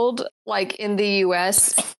retitled, like, in the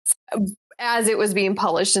US as it was being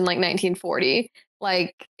published in like 1940.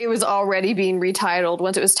 Like, it was already being retitled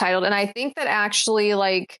once it was titled. And I think that actually,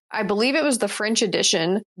 like, I believe it was the French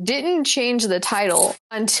edition, didn't change the title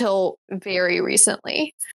until very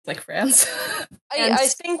recently. Like France. I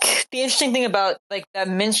think the interesting thing about like that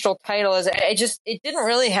minstrel title is it didn't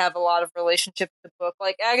really have a lot of relationship to the book.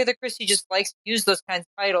 Like, Agatha Christie just likes to use those kinds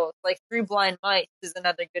of titles. Like Three Blind Mice is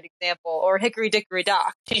another good example, or Hickory Dickory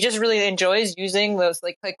Dock. She just really enjoys using those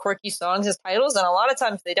like quirky songs as titles, and a lot of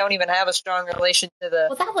times they don't even have a strong relation to the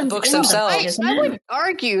books themselves. I would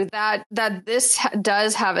argue that this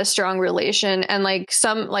does have a strong relation, and like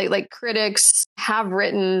some like critics have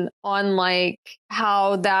written on like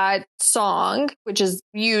how that song, which is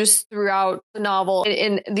used throughout the novel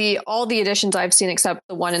in all the editions I've seen except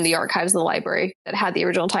the one in the archives of the library that had the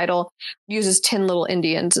original title, uses 10 Little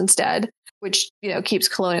Indians instead, which, you know, keeps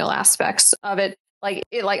colonial aspects of it.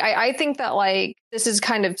 I think that like this is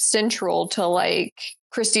kind of central to like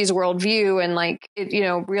Christie's worldview and like it,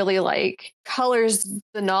 really like colors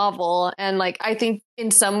the novel. And like, I think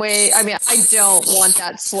in some way, I mean, I don't want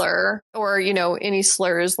that slur or, any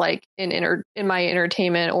slurs like in my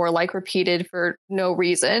entertainment or like repeated for no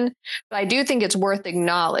reason. But I do think it's worth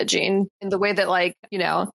acknowledging in the way that like,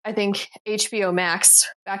 I think HBO Max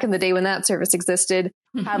back in the day when that service existed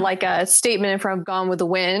had like a statement in front of Gone with the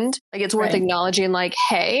Wind. Like it's worth acknowledging like,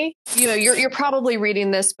 hey, you're probably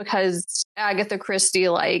reading this because Agatha Christie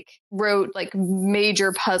like wrote like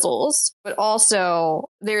major puzzles, but also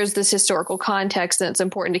there's this historical context and it's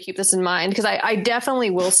important to keep this in mind. Because I definitely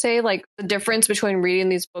will say like the difference between reading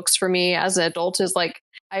these books for me as an adult is like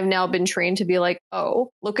I've now been trained to be like, oh,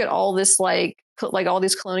 look at all this like all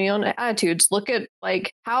these colonial attitudes. Look at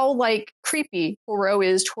like how like creepy Poirot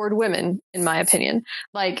is toward women, in my opinion.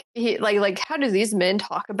 Like he like how do these men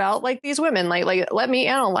talk about like these women? Like let me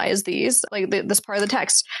analyze these like this part of the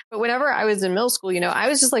text. But whenever I was in middle school, I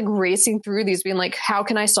was just like racing through these, being like, how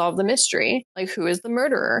can I solve the mystery? Like who is the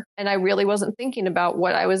murderer? And I really wasn't thinking about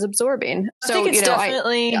what I was absorbing. So I think it's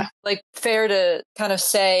definitely like fair to kind of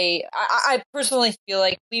say. I personally feel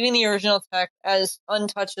like leaving the original text as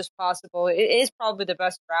untouched as possible is probably the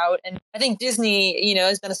best route. And I think Disney,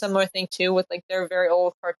 has done a similar thing too with like their very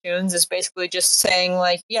old cartoons, is basically just saying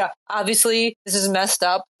like, yeah, obviously this is messed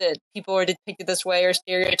up that people are depicted this way or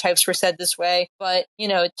stereotypes were said this way. But,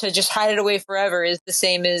 to just hide it away forever is the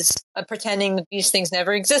same as pretending that these things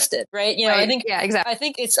never existed, right? I think, exactly. I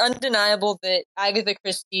think it's undeniable that Agatha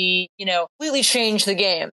Christie, completely changed the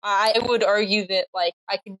game. I would argue that like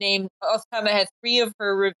I can name off the top of my head 3 of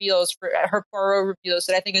her reveals for her Poirot reveals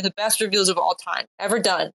that I think are the best reveals of all time ever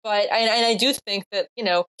done. But I do think that,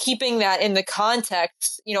 keeping that in the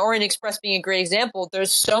context, Orient Express being a great example,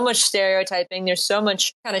 there's so much stereotyping, there's so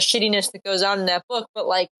much kind of shittiness that goes on in that book, but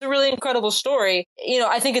like it's a really incredible story.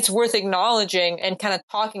 I think it's worth acknowledging and kind of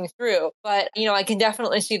talking through. But, I can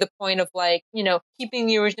definitely see the point of like, keeping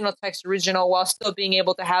the original text original while still being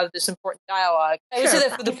able to have this important dialogue. I would say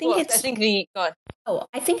that for the book. I think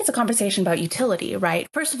I think it's a conversation about utility, right?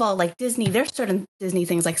 First of all, like Disney, there's certain Disney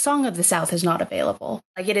things like Song of the South is not available.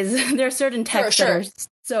 Like it is, there are certain texts that are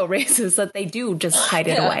so racist that they do just hide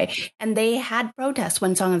it away. And they had protests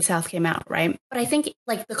when Song of the South came out, right? But I think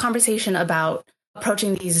like the conversation about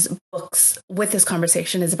approaching these books with this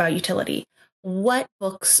conversation is about utility. What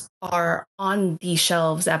books are on these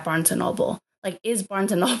shelves at Barnes & Noble? Like, is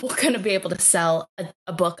Barnes & Noble going to be able to sell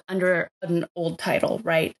a book under an old title,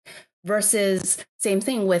 right? Versus same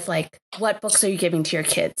thing with like, what books are you giving to your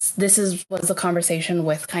kids? This was the conversation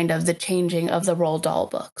with kind of the changing of the Roald Dahl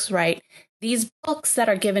books, right? These books that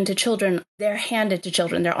are given to children, they're handed to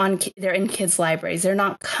children. They're in kids' libraries. They're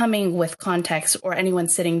not coming with context or anyone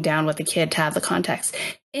sitting down with the kid to have the context.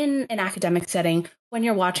 In an academic setting, when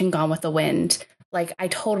you're watching Gone with the Wind, like I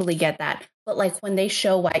totally get that. But like when they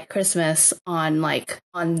show White Christmas on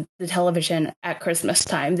the television at Christmas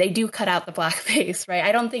time, they do cut out the blackface, right?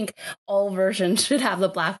 I don't think all versions should have the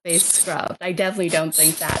blackface scrubbed. I definitely don't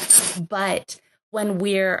think that. But when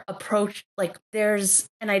we're approached, like there's,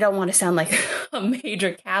 and I don't want to sound like a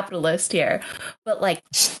major capitalist here, but like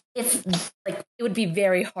if like it would be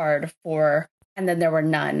very hard for And Then There Were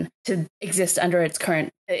None to exist under its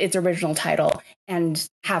original title and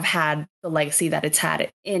have had the legacy that it's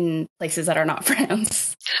had in places that are not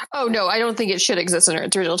France. Oh, no, I don't think it should exist under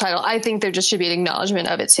its original title. I think there just should be an acknowledgement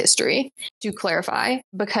of its history, to clarify,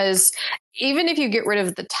 because even if you get rid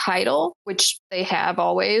of the title, which they have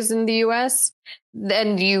always in the US,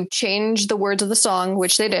 then you change the words of the song,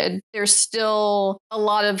 which they did. There's still a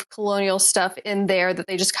lot of colonial stuff in there that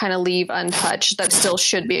they just kind of leave untouched that still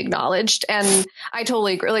should be acknowledged. And I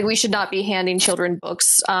totally agree. Like, we should not be handing children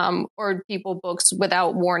books or people books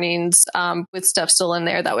without warnings with stuff still in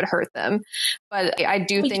there that would hurt them. But I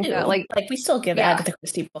do think that like we still give Agatha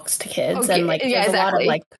Christie books to kids, and like there's a lot of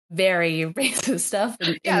like very racist stuff.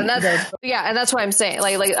 And that's what I'm saying.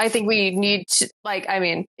 Like I think we need to, like, I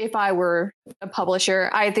mean, if I were a publisher,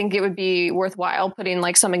 I think it would be worthwhile putting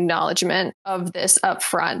like some acknowledgement of this up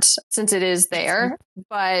front, since it is there.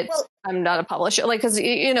 But I'm not a publisher, like, because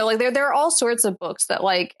like there are all sorts of books that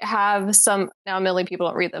like have some, now a million people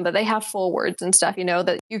don't read them, but they have forwards and stuff,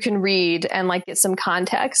 that you can read and like get some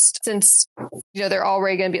context, since they're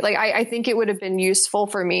already going to be like, I think it would have been useful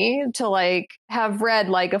for me to like have read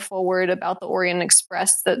like a forward about the Orient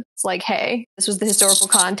Express that's like, hey, this was the historical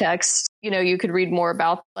context. You could read more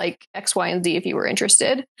about like X, Y, and Z if you were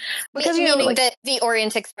interested. Because meaning that the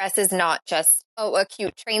Orient Express is not just a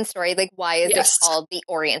cute train story. Like, why is it called the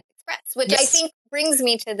Orient Express? Which I think brings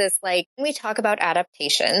me to this, like, when we talk about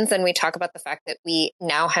adaptations and we talk about the fact that we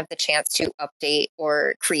now have the chance to update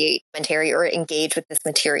or create commentary or engage with this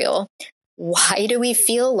material, why do we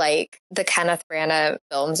feel like the Kenneth Branagh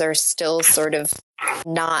films are still sort of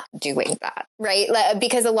not doing that, right?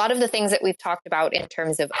 Because a lot of the things that we've talked about in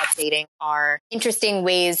terms of updating are interesting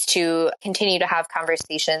ways to continue to have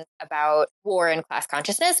conversations about war and class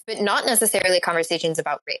consciousness, but not necessarily conversations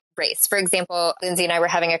about race. For example, Lindsay and I were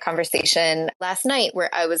having a conversation last night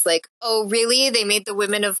where I was like, oh, really? They made the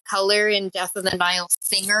women of color in Death on the Nile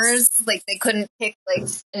singers? Like, they couldn't pick, like,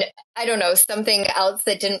 I don't know, something else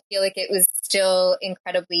that didn't feel like it was still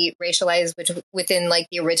incredibly racialized within, like,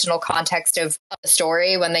 the original context of the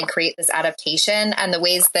story when they create this adaptation, and the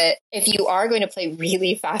ways that if you are going to play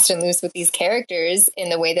really fast and loose with these characters in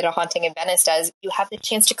the way that A Haunting in Venice does, you have the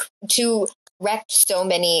chance to correct so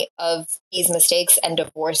many of these mistakes and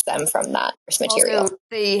divorce them from that source material. Also,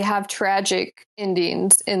 they have tragic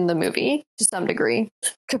endings in the movie to some degree,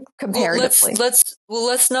 comparatively.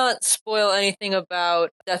 Let's not spoil anything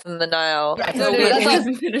about Death on the Nile. Right. No,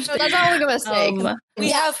 that's all we're gonna say.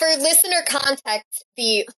 For listener context,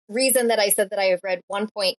 the reason that I said that I have read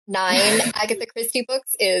 1.9 Agatha Christie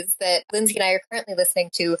books is that Lindsay and I are currently listening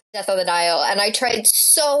to Death on the Nile, and I tried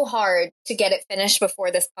so hard to get it finished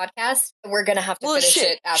before this podcast. We're gonna have to finish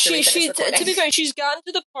it after we finish recording. To be fair, she's gotten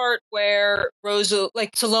to the part where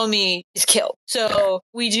Salome is killed. So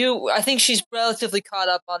I think she's relatively caught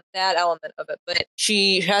up on that element of it, but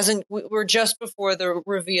she hasn't. We're just before the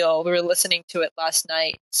reveal. We were listening to it last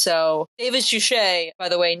night. So David Suchet, by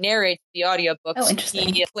the way, narrates the audiobooks. Oh,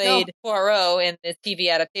 interesting. He played Poirot in the TV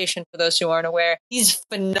adaptation, for those who aren't aware. He's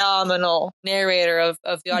phenomenal narrator of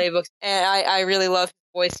the audiobooks, and I really love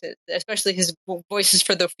his voices, especially his voices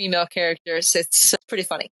for the female characters. It's pretty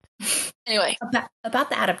funny. Anyway. About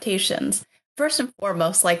the adaptations. First and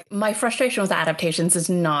foremost, like, my frustration with adaptations is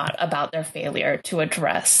not about their failure to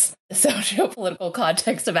address the socio-political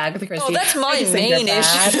context of Agatha Christie. Oh, that's my main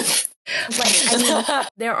issue.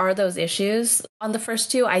 There are those issues on the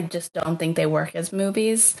first two. I just don't think they work as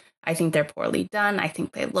movies. I think they're poorly done. I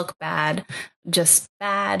think they look bad, just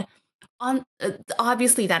bad.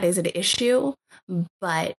 Obviously, that is an issue,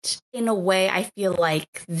 but in a way, I feel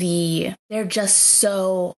like they're just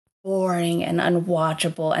so boring and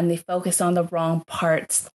unwatchable, and they focus on the wrong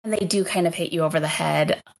parts, and they do kind of hit you over the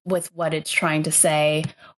head with what it's trying to say,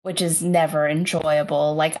 which is never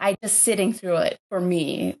enjoyable. Like, just sitting through it for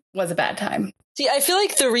me was a bad time. See, I feel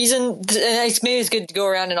like the reason, and maybe it's good to go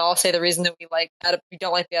around and all say the reason that we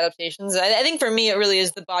don't like the adaptations. I think for me, it really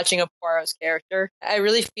is the botching of Poirot's character. I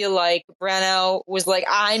really feel like Branagh was like,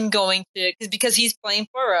 I'm going to, because he's playing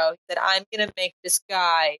Poirot, that I'm going to make this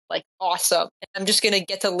guy, like, awesome. And I'm just going to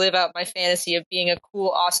get to live out my fantasy of being a cool,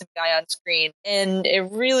 awesome guy on screen. And it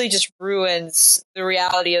really just ruins the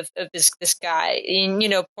reality of this guy. And,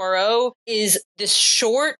 Poirot is this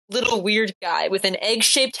short, little, weird guy with an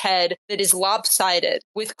egg-shaped head that is lopsided,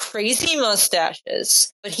 with crazy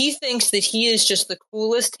mustaches, but he thinks that he is just the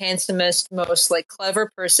coolest, handsomest, most, like, clever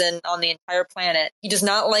person on the entire planet. He does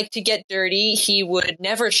not like to get dirty. He would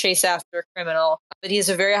never chase after a criminal, but he has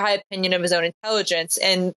a very high opinion of his own intelligence.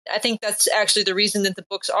 And I think that's actually the reason that the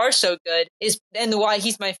books are so good, and why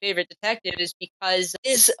he's my favorite detective, is because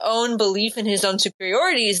his own belief in his own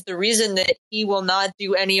superiority is the reason that he will not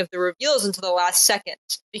do any of the reveals until the last second,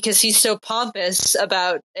 because he's so pompous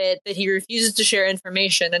about it that he refuses to share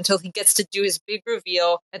information until he gets to do his big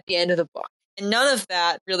reveal at the end of the book. And none of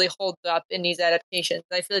that really holds up in these adaptations.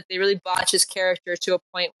 I feel like they really botch his character to a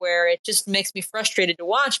point where it just makes me frustrated to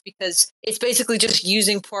watch, because it's basically just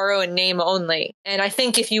using Poirot in name only. And I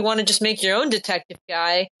think if you want to just make your own detective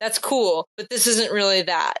guy, that's cool. But this isn't really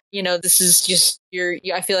that. This is just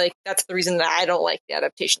I feel like that's the reason that I don't like the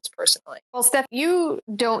adaptations personally. Well, Steph, you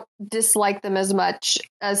don't dislike them as much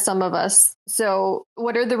as some of us. So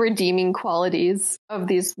what are the redeeming qualities of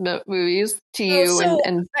these movies to you? So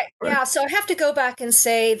I have to go back and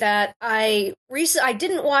say that I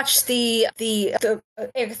didn't watch the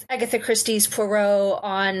Agatha Christie's Poirot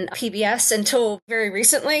on PBS until very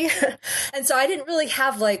recently. And so I didn't really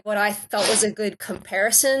have, like, what I felt was a good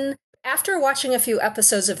comparison. After watching a few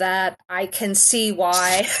episodes of that, I can see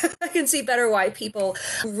why. I can see better why people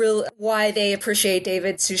why they appreciate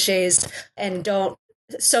David Suchet's and don't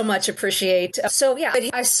so much appreciate. So yeah,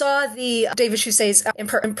 I saw the David Suchet's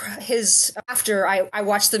his after I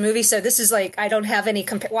watched the movie. So this is like, I don't have any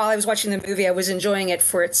while I was watching the movie, I was enjoying it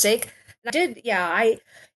for its sake. And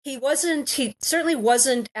he certainly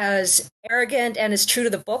wasn't as arrogant and as true to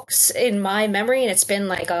the books in my memory. And it's been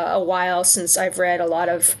like a while since I've read a lot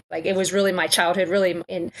of, like, it was really my childhood, really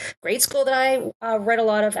in grade school that I read a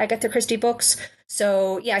lot of Agatha Christie books.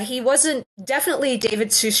 So yeah, he wasn't, definitely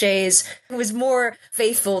David Suchet's was more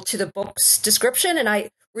faithful to the book's description. And I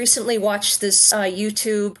recently watched this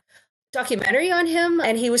YouTube documentary on him,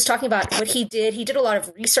 and he was talking about what he did. He did a lot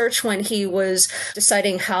of research when he was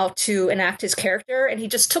deciding how to enact his character, and he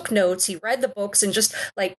just took notes. He read the books and just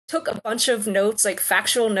like took a bunch of notes, like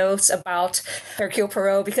factual notes about Hercule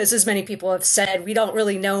Poirot, because as many people have said, we don't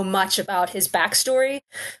really know much about his backstory.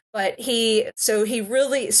 But the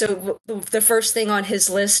first thing on his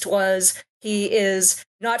list was he is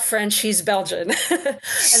not French, he's Belgian.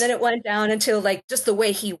 And then it went down until like just the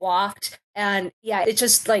way he walked. And yeah, it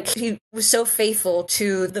just like he was so faithful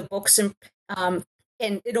to the books and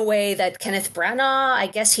in a way that Kenneth Branagh, I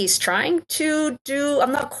guess he's trying to do.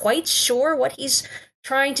 I'm not quite sure what he's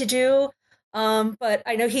trying to do. But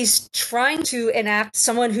I know he's trying to enact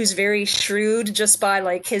someone who's very shrewd just by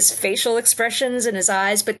like his facial expressions and his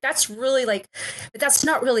eyes. But that's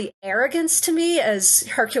not really arrogance to me as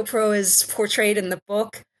Hercule Poirot is portrayed in the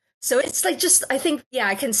book. So it's like just, I think, yeah,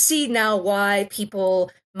 I can see now why people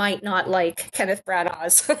might not like Kenneth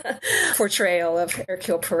Branagh's portrayal of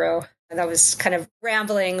Hercule Poirot. And that was kind of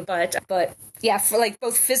rambling, but yeah, for like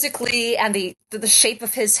both physically and the shape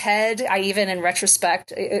of his head, I even in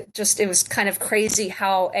retrospect, it was kind of crazy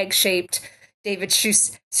how egg-shaped David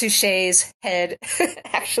Suchet's head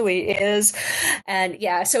actually is. And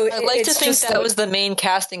yeah, so I'd like to think that was the main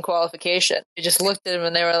casting qualification. They just looked at him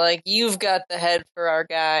and they were like, you've got the head for our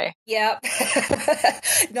guy. Yep.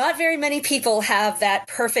 Not very many people have that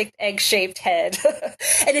perfect egg-shaped head.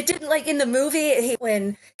 And it didn't, like in the movie,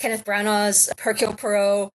 when Kenneth Branagh's Hercule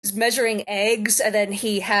Poirot was measuring eggs, and then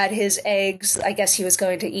he had his eggs, I guess he was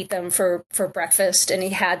going to eat them for breakfast, and he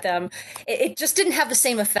had them. It just didn't have the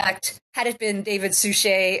same effect had it been David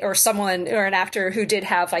Suchet or someone or an actor who did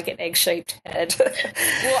have like an egg-shaped head.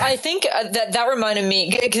 Well, I think that reminded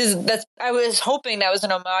me, because I was hoping that was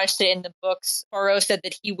an homage to in the books. Poirot said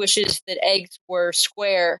that he wishes that eggs were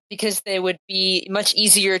square because they would be much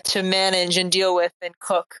easier to manage and deal with and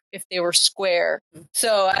cook if they were square.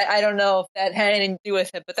 So I don't know if that had anything to do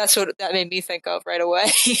with it, but that's what that made me think of right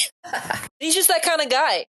away. He's just that kind of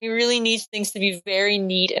guy. He really needs things to be very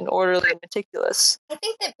neat and orderly and meticulous. I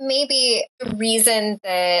think that maybe the reason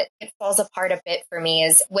that it falls apart a bit for me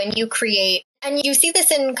is when you create, and you see this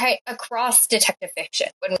in across detective fiction,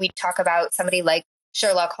 when we talk about somebody like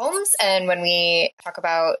Sherlock Holmes, and when we talk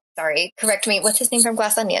about, correct me, what's his name from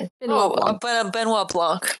Glass Onion? Benoit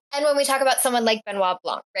Blanc. And when we talk about someone like Benoit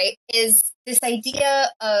Blanc, right, is this idea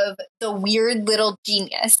of the weird little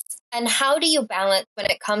genius. And how do you balance when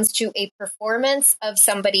it comes to a performance of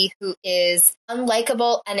somebody who is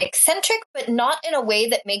unlikable and eccentric, but not in a way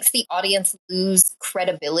that makes the audience lose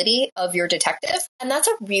credibility of your detective? And that's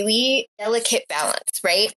a really delicate balance,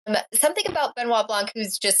 right? Something about Benoit Blanc,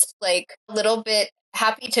 who's just like a little bit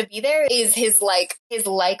happy to be there, is his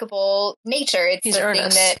likable nature. It's He's the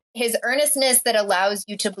earnest. thing that his earnestness that allows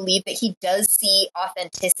you to believe that he does see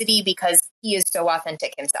authenticity because he is so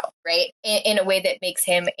authentic himself, right? In a way that makes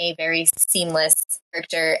him a very seamless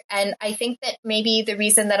character. And I think that maybe the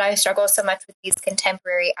reason that I struggle so much with these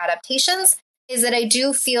contemporary adaptations is that I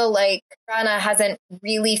do feel like Branagh hasn't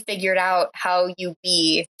really figured out how you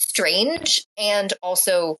be strange and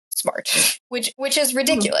also smart, which is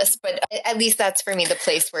ridiculous, but at least that's for me the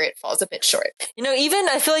place where it falls a bit short. You know,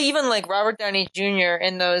 I feel like even like Robert Downey Jr.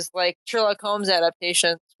 in those like Sherlock Holmes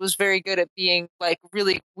adaptations was very good at being like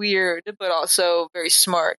really weird, but also very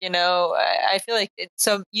smart. You know, I feel like it's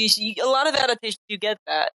so a lot of adaptations you get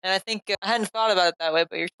that, and I think I hadn't thought about it that way,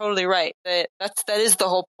 but you're totally right. That is the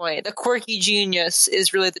whole point. The quirky genius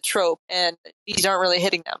is really the trope, and these aren't really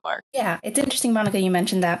hitting that mark. Yeah, it's interesting, Monica, you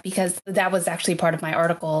mentioned that, because that was actually part of my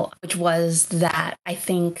article, which was that I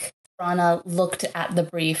think Branagh looked at the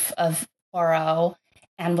brief of Poirot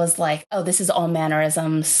and was like, oh, this is all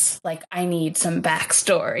mannerisms. Like, I need some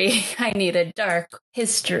backstory. I need a dark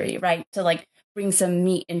history, right? To like bring some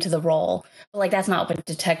meat into the role. But like, that's not what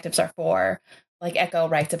detectives are for. Like Echo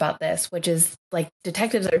writes about this, which is like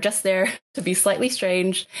detectives are just there to be slightly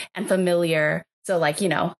strange and familiar. So like, you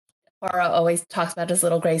know, Poirot always talks about his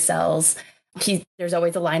little gray cells. There's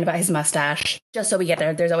always a line about his mustache. Just so we get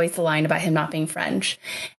there, there's always the line about him not being French.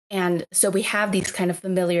 And so we have these kind of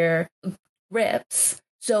familiar rips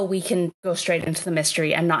so we can go straight into the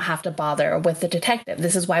mystery and not have to bother with the detective.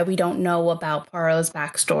 This is why we don't know about Poirot's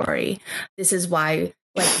backstory. This is why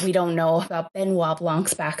we don't know about Benoit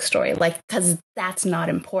Blanc's backstory, because that's not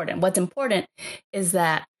important. What's important is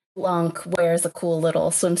that Blanc wears a cool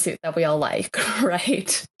little swimsuit that we all like,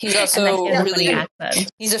 right? He's also really,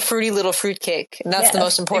 accent. he's a fruity little fruitcake, and that's the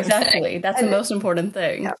most important thing. That's the most important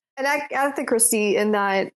thing. Yeah. And Agatha Christie, in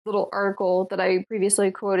that little article that I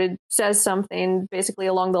previously quoted, says something basically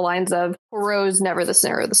along the lines of Poirot's never the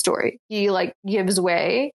center of the story. He gives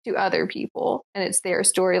way to other people, and it's their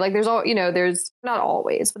story. There's not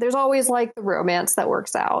always, but there's always the romance that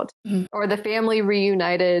works out, or the family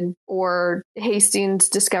reunited, or Hastings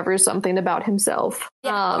discovers something about himself.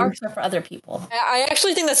 Yeah, arcs are for other people. I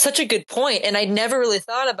actually think that's such a good point, and I never really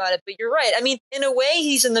thought about it, but you're right. I mean, in a way,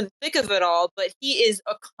 he's in the thick of it all, but he is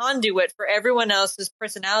a conduit for everyone else's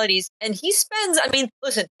personalities. And he spends,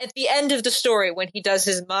 listen, at the end of the story, when he does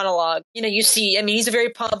his monologue, you see, he's a very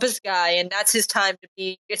pompous guy, and that's his time to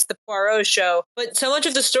be, it's the Poirot show. But so much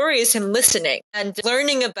of the story is him listening and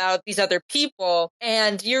learning about these other people.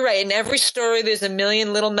 And you're right, in every story, there's a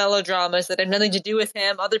million little melodramas that have nothing to do with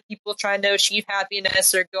him, other people trying to achieve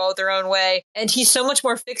happiness or go their own way. And he's so much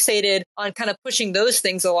more fixated on kind of pushing those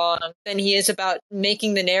things along than he is about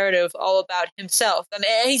making the narrative all about himself.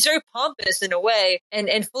 He's very pompous in a way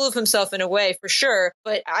and full of himself in a way, for sure.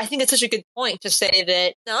 But I think it's such a good point to say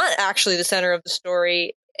that not actually the center of the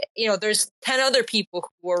story. There's 10 other people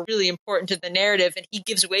who are really important to the narrative, and he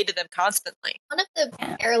gives way to them constantly. One of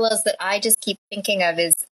the parallels that I just keep thinking of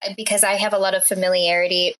is because I have a lot of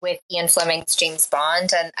familiarity with Ian Fleming's James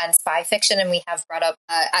Bond and spy fiction, and we have brought up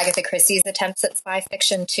Agatha Christie's attempts at spy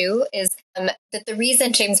fiction too, is that the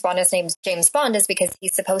reason James Bond is named James Bond is because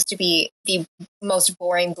he's supposed to be the most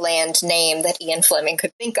boring, bland name that Ian Fleming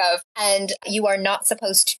could think of. And you are not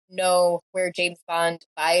supposed to know where James Bond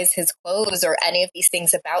buys his clothes or any of these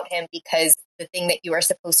things about him, because the thing that you are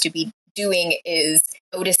supposed to be doing is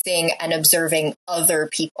noticing and observing other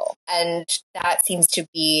people. And that seems to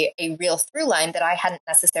be a real through line that I hadn't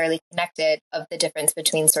necessarily connected, of the difference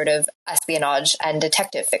between sort of espionage and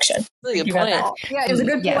detective fiction. Really good point. Yeah, it was a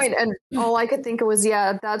good point. And all I could think of was,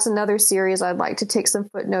 that's another series I'd like to take some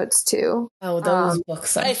footnotes to. Oh, those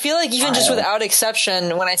books are I feel like even just without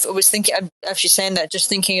exception, when I was thinking, I'm actually saying that, just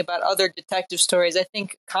thinking about other detective stories, I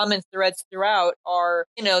think common threads throughout are,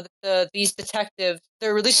 these detectives,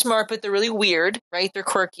 they're really smart, but they're really weird, right? They're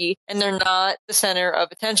quirky, and they're not the center of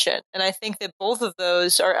attention. And I think that both of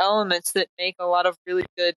those are elements that make a lot of really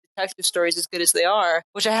good detective stories as good as they are,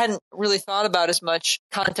 which I hadn't really thought about as much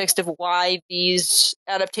context of why these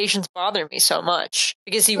adaptations bother me so much.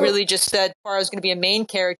 Because he really just said Poirot's going to be a main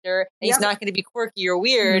character, and he's not going to be quirky or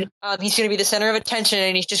weird. He's going to be the center of attention,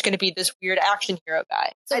 and he's just going to be this weird action hero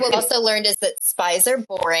guy. So what we also learned is that spies are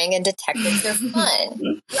boring and detectives are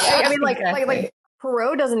fun. Like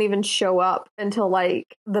Poirot doesn't even show up until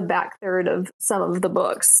the back third of some of the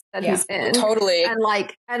books that he's in. Totally.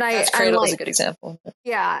 Cradle is a good example.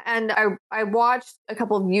 Yeah, and I watched a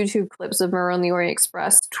couple of YouTube clips of Murder on the Orient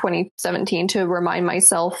Express 2017 to remind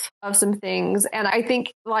myself of some things, and I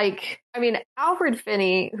think Alfred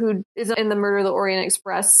Finney, who is in the Murder of the Orient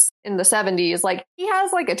Express in the 70s, he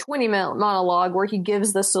has a 20-minute monologue where he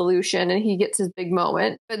gives the solution and he gets his big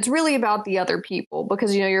moment. But it's really about the other people,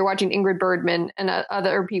 because, you're watching Ingrid Bergman and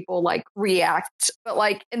other people react.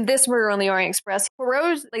 But in this Murder on the Orient Express,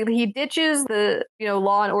 Poirot's he ditches the,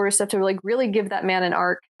 law and order stuff to really give that man an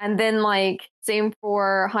arc. And then same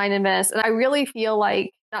for Hein and Venice. And I really feel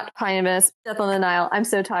not Hein and Venice, Death on the Nile. I'm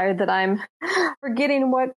so tired that I'm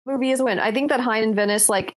forgetting what movie is when. I think that Hein and Venice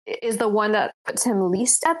is the one that puts him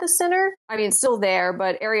least at the center. It's still there,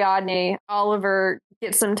 but Ariadne, Oliver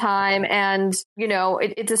gets some time, and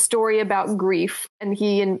it's a story about grief, and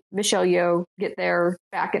he and Michelle Yeoh get their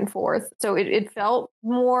back and forth. So it felt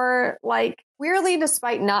more weirdly,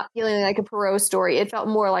 despite not feeling like a Poirot story, it felt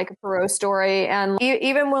more like a Poirot story. And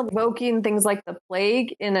even when evoking things like the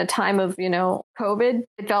plague in a time of, COVID,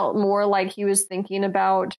 it felt more like he was thinking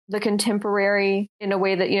about the contemporary in a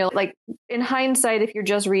way that, in hindsight, if you're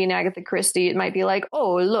just reading Agatha Christie, it might be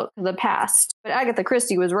oh, look, the past. But Agatha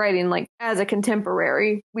Christie was writing as a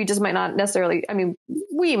contemporary. We just might not necessarily,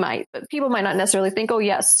 we might, but people might not necessarily think, oh,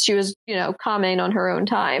 yes, she was, commenting on her own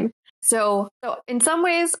time. So in some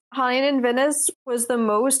ways, Hein and Venice was the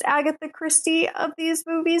most Agatha Christie of these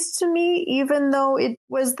movies to me, even though it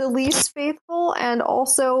was the least faithful. And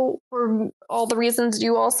also, for all the reasons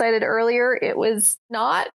you all cited earlier, it was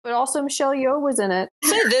not. But also, Michelle Yeoh was in it.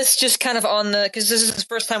 Say this just kind of because this is the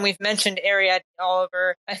first time we've mentioned Ariadne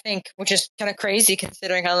Oliver, I think, which is kind of crazy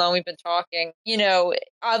considering how long we've been talking.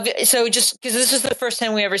 So just because this is the first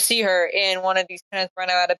time we ever see her in one of these kind of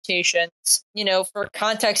run-out adaptations, for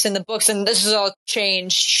context in the books, and this has all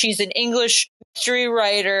changed. She's an English mystery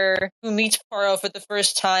writer who meets Poirot for the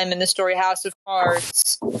first time in the story House of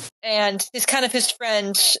Cards, and is kind of his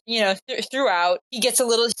friend, throughout. He gets a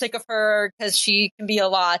little sick of her because she can be a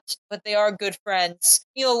lot, but they are good friends.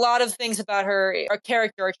 A lot of things about her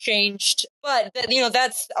character are changed, but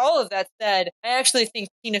that's all of that said. I actually think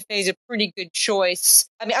Tina Fey is a pretty good choice.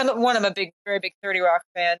 I mean, I'm a very big 30 Rock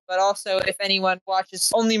fan, but also if anyone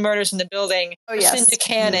watches Only Murders in the Building, Cinda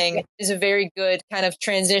Canning is a very good kind of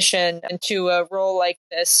transition into a role like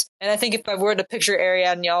this. And I think if I were to picture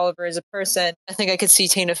Ariadne Oliver as a person, I think I could see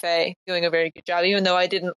Tina Fey doing a very good job, even though I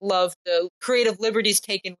didn't love the creative liberties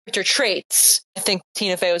taken with her traits. I think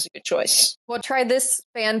Tina Fey was a good choice. Well, try this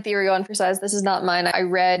fan theory on for size. This is not mine. I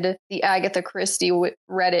read the Agatha Christie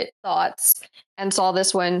Reddit thoughts and saw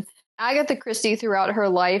this one. Agatha Christie throughout her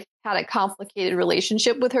life had a complicated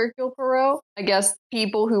relationship with Hercule Poirot. I guess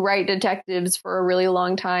people who write detectives for a really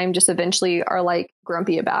long time just eventually are like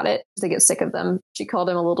grumpy about it because they get sick of them. She called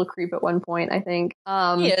him a little creep at one point, I think.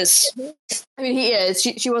 He is. I mean, he is.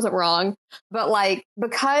 She wasn't wrong. But like,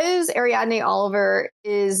 because Ariadne Oliver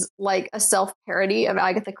is like a self-parody of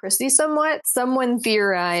Agatha Christie somewhat, someone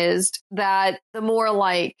theorized that the more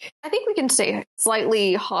like, I think we can say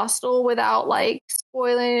slightly hostile without like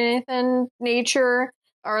spoiling anything nature,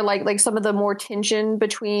 or like some of the more tension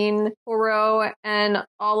between Poirot and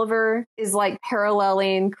Oliver is like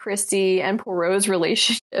paralleling Christie and Poirot's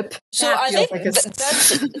relationship. So I think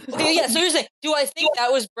that's okay. Yeah. So you're saying, do I think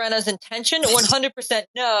that was Brenna's intention? 100%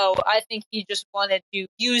 no. I think he just wanted to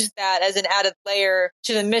use that as an added layer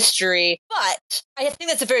to the mystery. But I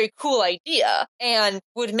think that's a very cool idea and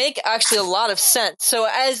would make actually a lot of sense. So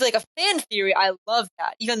as like a fan theory, I love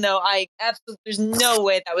that. Even though there's no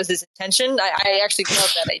way that was his intention. I actually love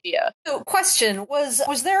that idea. So, question,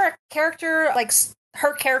 was there a character, like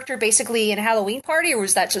her character basically in Halloween Party, or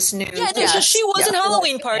was that just new? Yeah, so she was in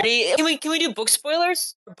Halloween Party. Can we do book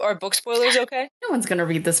spoilers? Are book spoilers okay? No one's gonna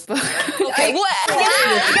read this book. Okay, well,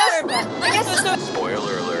 I guess so.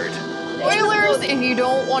 Spoiler alert. Spoilers if you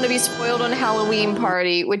don't want to be spoiled on Halloween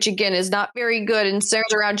Party, which again is not very good and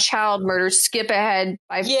centers around child murder. Skip ahead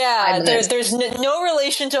by 5 minutes. There's no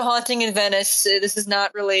relation to Haunting in Venice. This is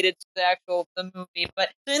not related to the movie. But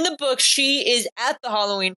in the book, she is at the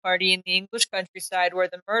Halloween party in the English countryside where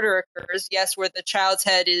the murder occurs. Yes, where the child's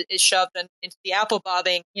head is shoved into the apple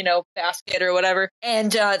bobbing, basket or whatever.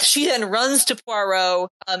 And she then runs to Poirot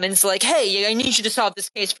and is like, "Hey, I need you to solve this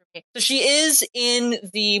case for me." So she is in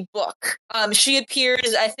the book. She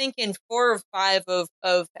appears, I think, in 4 or 5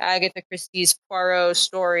 of Agatha Christie's Poirot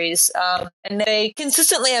stories, and they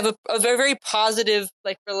consistently have a very positive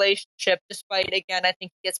relationship. Despite, again, I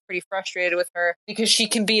think he gets pretty frustrated with her because she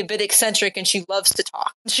can be a bit eccentric and she loves to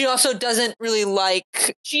talk. She also doesn't really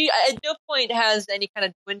she at no point has any kind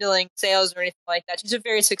of dwindling sales or anything like that. She's a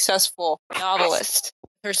very successful novelist.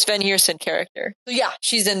 Her Sven Hierson character. So yeah,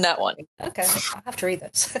 she's in that one. Okay, I'll have to read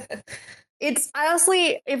this. It's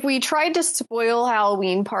honestly, if we tried to spoil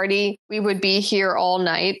Halloween Party, we would be here all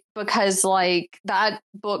night because that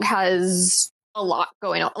book has a lot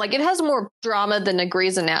going on. It has more drama than a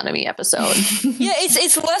Grey's Anatomy episode. Yeah,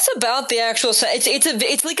 it's less about the actual.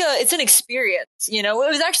 It's an experience. It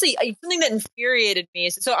was actually something that infuriated me.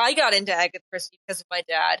 So I got into Agatha Christie because of my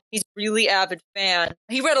dad. He's a really avid fan.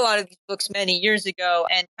 He read a lot of these books many years ago,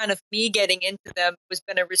 and kind of me getting into them has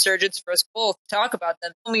been a resurgence for us both to talk about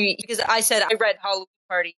them. Because I said I read Halloween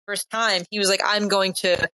Party first time, he was like, "I'm going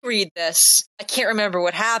to read this." I can't remember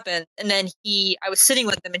what happened, and then I was sitting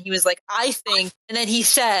with him, and he was like, "I think," and then he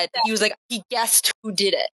was like, he guessed who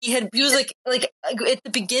did it. He was like at the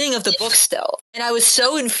beginning of the book still, and I was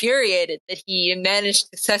so infuriated that he managed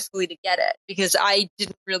successfully to get it because I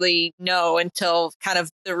didn't really know until kind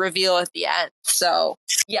of the reveal at the end. So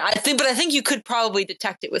yeah, I think you could probably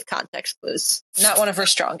detect it with context clues. Not one of her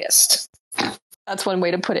strongest. That's one way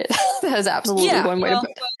to put it. That is absolutely one way to put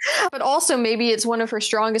it. But also, maybe it's one of her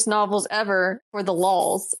strongest novels ever for the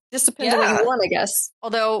lulls. Just depends on what you want, I guess.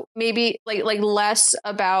 Although maybe less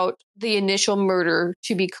about the initial murder,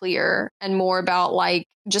 to be clear, and more about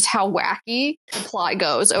just how wacky the plot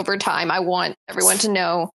goes over time. I want everyone to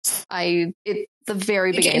know the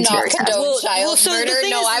very beginning. Child murder. I'll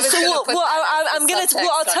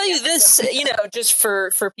tell you this, just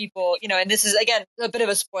for people, and this is again a bit of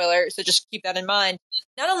a spoiler, so just keep that in mind.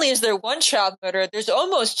 Not only is there one child murder, there's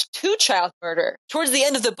almost 2 child murder. Towards the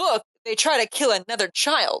end of the book, they try to kill another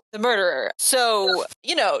child, the murderer. So,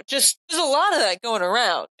 just there's a lot of that going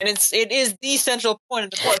around. And it is the central point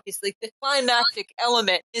of the book. It's like the climactic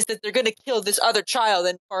element is that they're going to kill this other child,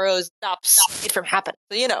 and Poirot stops it from happening.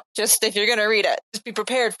 So, just if you're going to read it, just be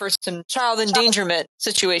prepared for some child endangerment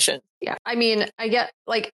situation. Yeah, I mean, I get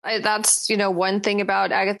that's one thing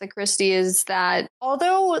about Agatha Christie is that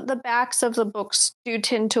although the backs of the books do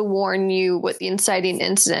tend to warn you what the inciting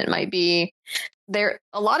incident might be,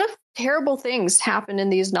 a lot of terrible things happen in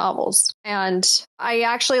these novels. And I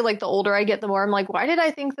actually, the older I get, the more I'm like, why did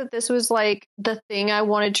I think that this was the thing I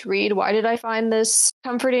wanted to read? Why did I find this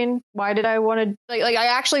comforting? Why did I want to I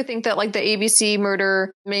actually think that the ABC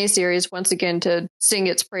murder miniseries, once again, to sing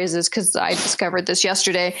its praises, because I discovered this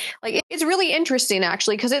yesterday, it's really interesting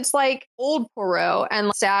actually, because it's old Poirot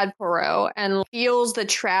and sad Poirot and feels the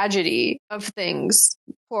tragedy of things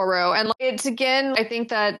Poirot. And it's, again, I think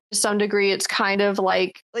that to some degree it's kind of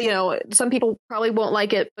some people probably won't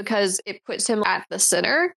like it because it puts him at the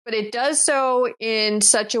center, but it does so in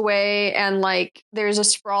such a way, and there's a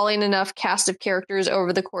sprawling enough cast of characters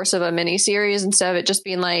over the course of a miniseries instead of it just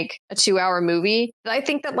being a 2-hour movie. But I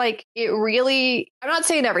think that it really, I'm not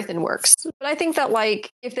saying everything works, but I think that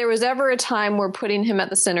if there was ever a time where putting him at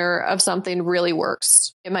the center of something really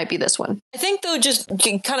works, it might be this one. I think, though, just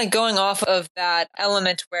kind of going off of that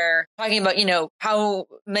element where talking about, how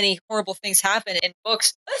many horrible things happen in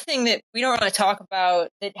books, another thing that we don't want to talk about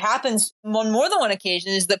that happens on more than one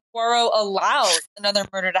occasion is that Poirot allowed another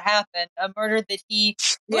murder to happen, a murder that he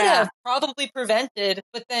would have probably prevented,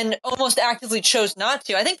 but then almost actively chose not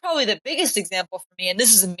to. I think probably the biggest example for me, and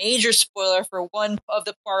this is a major spoiler for one of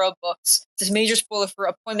the Poirot books, this is a major spoiler for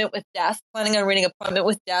Appointment with Death. Planning on reading Appointment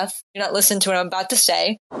with Death, do not listen to what I'm about to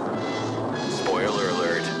say. Spoiler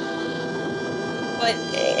alert. But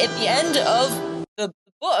at the end of the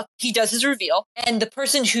book, he does his reveal, and the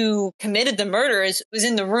person who committed the murders was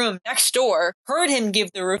in the room next door, heard him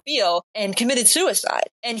give the reveal, and committed suicide.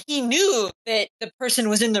 And he knew that the person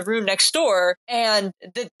was in the room next door, and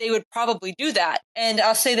that they would probably do that. And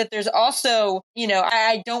I'll say that there's also,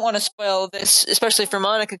 I don't want to spoil this, especially for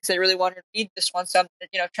Monica, because I really want her to read this one, so I'm,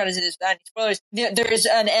 trying to do this without any spoilers. There is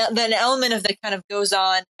an element of that kind of goes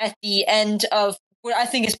on at the end of what I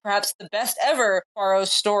think is perhaps the best ever Poirot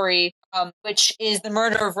story, which is the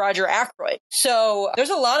murder of Roger Ackroyd. So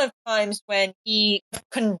there's a lot of times when he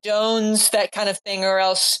condones that kind of thing or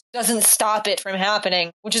else doesn't stop it from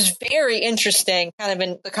happening, which is very interesting kind of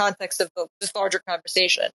in the context of this larger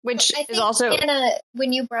conversation. Which I think, is also... Anna,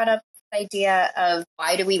 when you brought up the idea of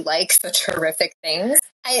why do we like such horrific things,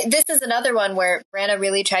 this is another one where Branna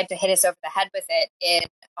really tried to hit us over the head with it in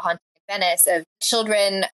A Haunting in Venice, of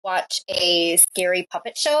children watch a scary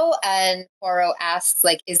puppet show and Poirot asks,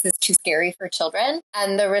 is this too scary for children?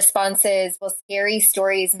 And the response is, well, scary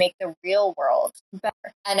stories make the real world better.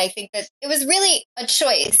 And I think that it was really a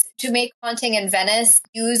choice to make Haunting in Venice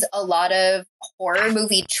use a lot of horror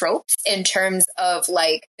movie tropes in terms of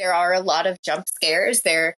there are a lot of jump scares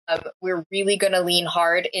there. We're really going to lean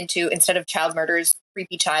hard into, instead of child murders,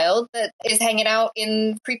 creepy child that is hanging out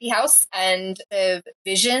in creepy house, and the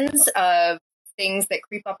visions of things that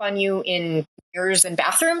creep up on you in mirrors and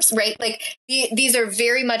bathrooms, right? These are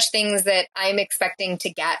very much things that I'm expecting to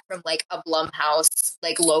get from a Blumhouse,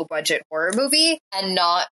 low budget horror movie, and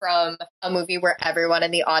not from a movie where everyone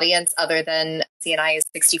in the audience other than CNI is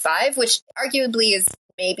 65, which arguably is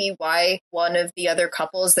maybe why one of the other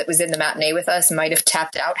couples that was in the matinee with us might have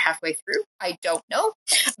tapped out halfway through. I don't know.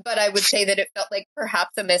 But I would say that it felt like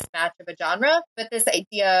perhaps a mismatch of a genre. But this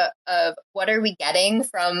idea of what are we getting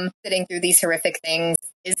from sitting through these horrific things?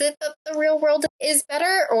 Is it that the real world is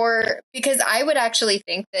better? Or because I would actually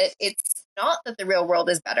think that it's not that the real world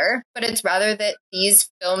is better, but it's rather that these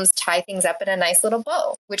films tie things up in a nice little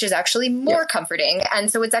bow, which is actually more comforting. And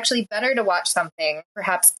so it's actually better to watch something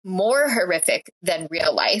perhaps more horrific than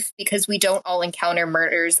real life, because we don't all encounter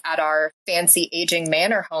murders at our fancy aging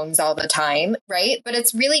manor homes all the time, right? But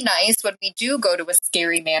it's really nice when we do go to a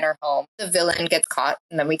scary manor home, the villain gets caught,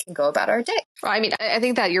 and then we can go about our day. I mean, I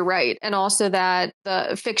think that you're right. And also that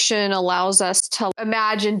the fiction allows us to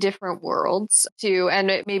imagine different worlds too.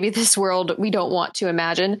 And maybe this world we don't want to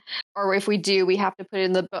imagine, or if we do, we have to put it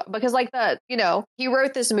in the book, because he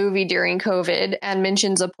wrote this movie during COVID and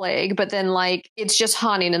mentions a plague, but then it's just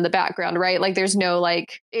haunting in the background, right? There's no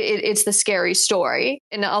it's the scary story.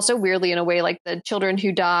 And also weirdly, in a way, the children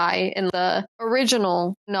who die in the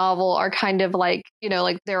original novel are kind of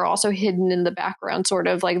they're also hidden in the background, sort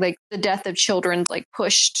of like the death of children's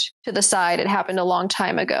pushed to the side. It happened a long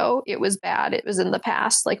time ago. It was bad. It was in the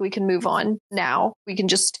past. We can move on now. We can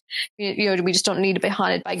just we just don't need to be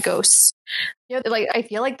haunted by ghosts. Like I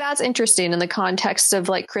feel like that's interesting in the context of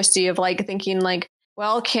like Christie, of like thinking like,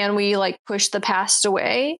 well, can we like push the past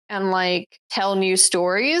away and like tell new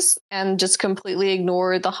stories and just completely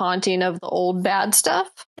ignore the haunting of the old bad stuff?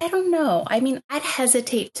 I don't know. I mean, I'd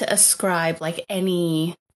hesitate to ascribe like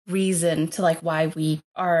any reason to like why we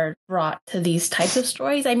are brought to these types of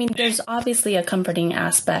stories. I mean, there's obviously a comforting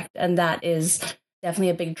aspect, and that is definitely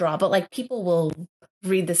a big draw, but like people will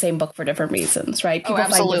read the same book for different reasons, right? People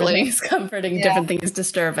find different things comforting, different things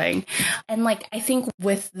disturbing. And like, I think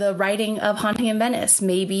with the writing of Haunting in Venice,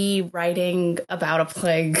 maybe writing about a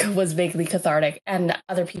plague was vaguely cathartic and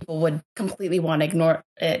other people would completely want to ignore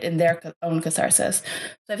it in their own catharsis.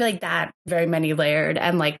 So I feel like that very many layered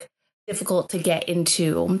and like difficult to get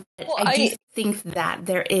into. Well, I do think that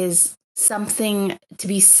there is something to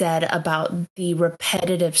be said about the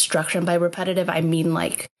repetitive structure. And by repetitive, I mean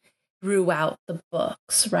like throughout the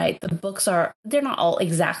books, right? The books they're not all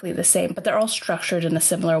exactly the same, but they're all structured in a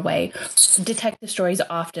similar way. Detective stories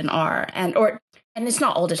often are, and it's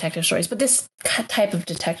not all detective stories, but this type of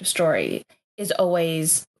detective story is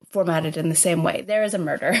always formatted in the same way. There is a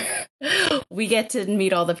murder. We get to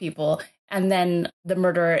meet all the people, and then the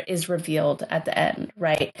murderer is revealed at the end,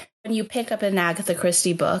 right? When you pick up an Agatha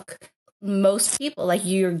Christie book, most people, like,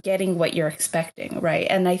 you're getting what you're expecting, right?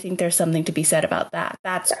 And I think there's something to be said about that.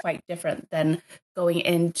 That's quite different than going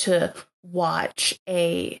in to watch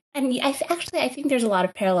I think there's a lot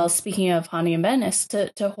of parallels, speaking of Haunting in Venice,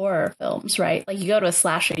 to horror films, right? Like, you go to a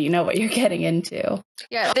slasher, you know what you're getting into.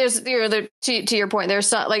 Yeah, there's to your point, there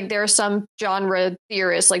are some genre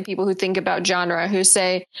theorists, like people who think about genre, who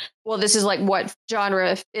say, well, this is like what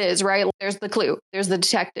genre is, right? There's the clue, there's the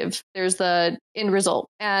detective, there's the end result.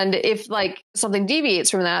 And if like something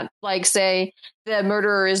deviates from that, like say the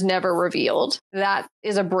murderer is never revealed, that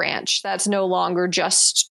is a branch. That's no longer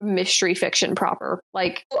just mystery fiction proper.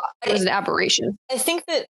 Like, it was an aberration. I think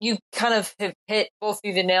that you kind of have hit both of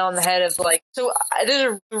you the nail on the head of like, so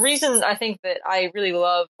the reason I think that I really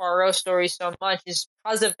love Poirot stories so much is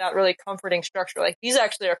because of that really comforting structure. Like, these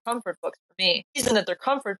actually are comfort books for me. The reason that they're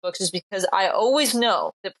comfort books is because I always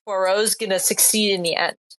know that Poirot's going to succeed in the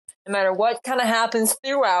end. No matter what kind of happens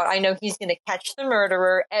throughout, I know he's going to catch the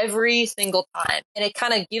murderer every single time. And it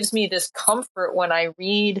kind of gives me this comfort when I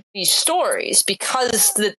read these stories,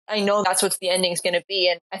 because I know that's what the ending's going to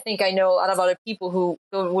be. And I think I know a lot of other people who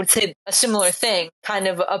would say a similar thing kind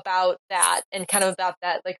of about that, and kind of about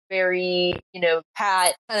that like very,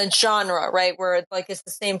 pat kind of genre, right? Where like it's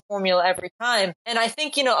the same formula every time. And I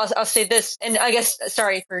think, I'll say this, and I guess,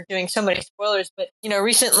 sorry for doing so many spoilers, but,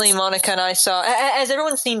 recently Monica and I saw, has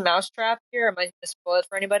everyone seen Mousetrap here? Am I going to spoil it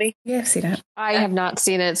for anybody? Yeah, I've seen it. I have not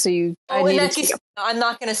seen it, so in that case, I'm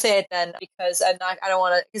not going to say it then, because I don't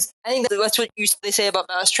want to, because I think that's what they say about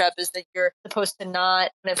Mousetrap, is that you're supposed to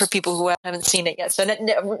not, for people who haven't seen it yet. So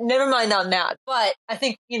never mind on that. But I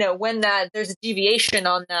think, when there's a deviation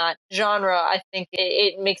on that genre, I think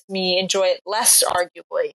it makes me enjoy it less,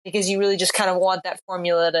 arguably, because you really just kind of want that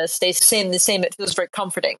formula to stay the same. It feels very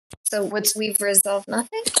comforting. So we've resolved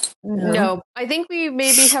nothing? No, I think we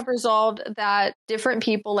maybe have resolved that different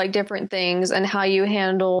people like different things, and how you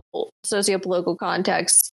handle sociopolitical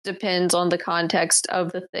context depends on the context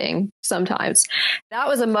of the thing sometimes. That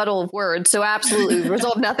was a muddle of words, so absolutely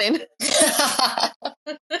resolved nothing.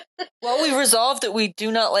 Well, we resolved that we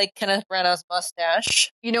do not like Kenneth Branagh's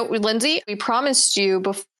mustache. Lindsay, we promised you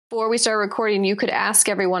before we start recording, you could ask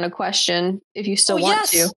everyone a question if you still want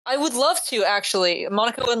to. I would love to, actually.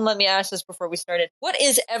 Monica wouldn't let me ask this before we started. What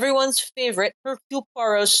is everyone's favorite Hercule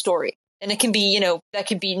Poirot story? And it can be, that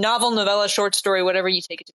could be novel, novella, short story, whatever you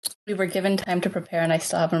take it to. We were given time to prepare, and I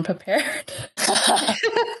still haven't prepared.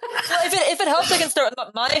 Well, if it helps, I can start.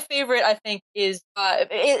 My favorite, I think, is,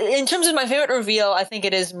 in terms of my favorite reveal, I think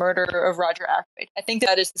it is Murder of Roger Ackroyd. I think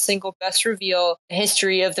that is the single best reveal in the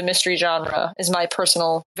history of the mystery genre, is my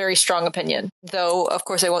personal, very strong opinion. Though, of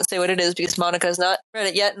course, I won't say what it is, because Monica has not read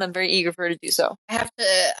it yet, and I'm very eager for her to do so. I have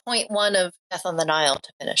to point one of Death on the Nile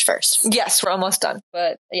to finish first. Yes, we're almost done,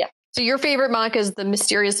 but yeah. So your favorite, Monica, is The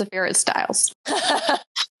Mysterious Affair at Styles. I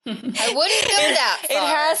wouldn't go that far. It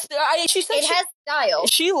has. She said it has style.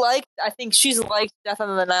 I think she's liked Death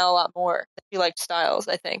on the Nile a lot more. She liked Styles,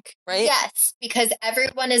 I think, right? Yes, because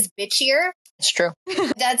everyone is bitchier. It's true.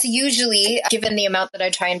 That's usually, given the amount that I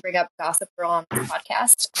try and bring up Gossip Girl on this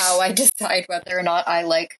podcast, how I decide whether or not I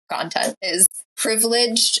like content is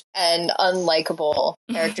privileged and unlikable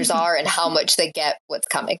characters are and how much they get what's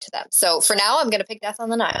coming to them. So for now, I'm going to pick Death on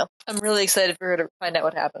the Nile. I'm really excited for her to find out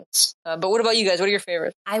what happens. But what about you guys? What are your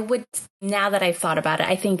favorites? I would, now that I've thought about it,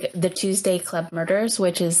 I think the Tuesday Club Murders,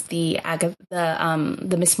 which is the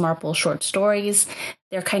Miss Marple short stories,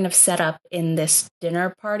 they're kind of set up in this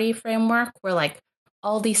dinner party framework where like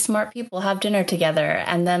all these smart people have dinner together,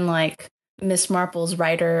 and then like Miss Marple's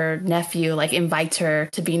writer nephew like invites her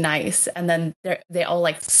to be nice, and then they all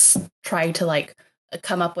like try to like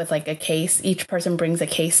come up with like a case. Each person brings a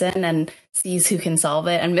case in and sees who can solve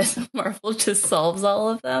it, and Miss Marple just solves all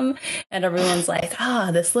of them, and everyone's like,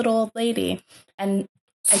 this little old lady. And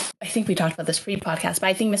I think we talked about this pre-podcast, but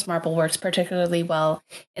I think Miss Marple works particularly well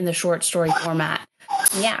in the short story format.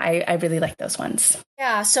 Yeah, I really like those ones.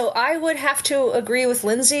 Yeah, so I would have to agree with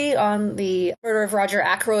Lindsay on the Murder of Roger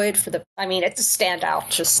Ackroyd it's a standout.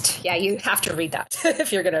 Just, you have to read that.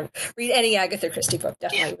 If you're going to read any Agatha Christie book,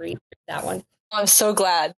 definitely read that one. I'm so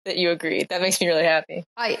glad that you agreed. That makes me really happy.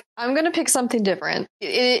 I'm going to pick something different.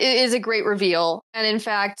 It is a great reveal. And in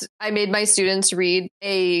fact, I made my students read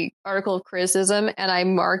a article of criticism, and I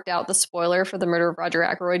marked out the spoiler for the Murder of Roger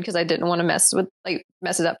Ackroyd because I didn't want to mess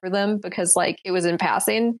it up for them, because like it was in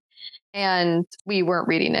passing and we weren't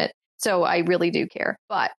reading it. So I really do care.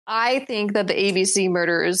 But I think that the ABC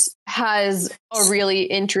Murders has a really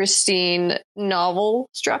interesting novel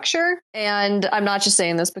structure. And I'm not just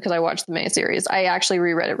saying this because I watched the miniseries. I actually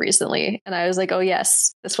reread it recently and I was like, oh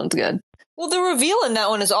yes, this one's good. Well, the reveal in that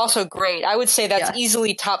one is also great. I would say that's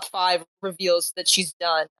easily top 5 reveals that she's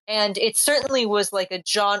done. And it certainly was like a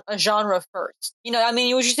genre first. You know, I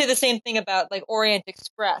mean, would you say the same thing about like Orient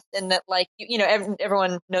Express, and that like,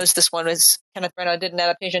 everyone knows this one was Kenneth Branagh did an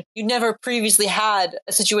adaptation. You never previously had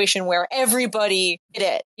a situation where everybody did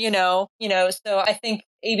it, you know? So I think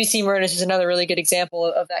ABC Murders is another really good example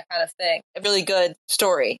of that kind of thing. A really good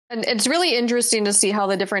story. And it's really interesting to see how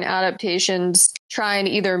the different adaptations try and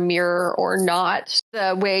either mirror or not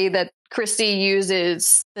the way that Christie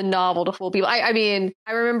uses the novel to fool people. I mean,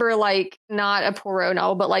 I remember like not a Poirot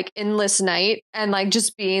novel, but like Endless Night, and like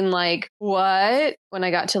just being like, what? When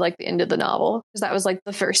I got to like the end of the novel, because that was like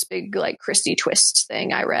the first big like Christie twist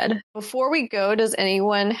thing I read. Before we go, does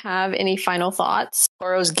anyone have any final thoughts?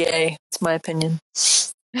 Poirot's gay. It's my opinion.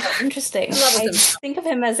 Interesting. I think of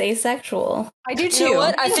him as asexual. I do too. You know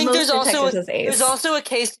what? I think there's also a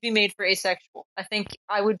case to be made for asexual. I think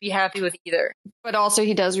I would be happy with either. But also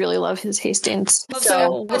he does really love his Hastings.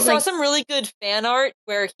 So I saw some really good fan art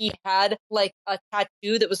where he had like a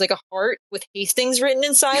tattoo that was like a heart with Hastings written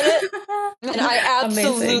inside it. And I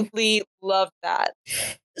absolutely love that.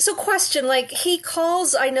 So question, like he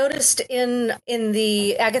calls, I noticed in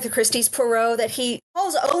the Agatha Christie's Poirot that he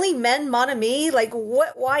calls only men mon ami. Like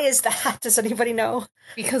why is that? Does anybody know?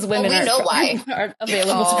 Because women aren't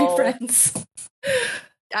available to be friends.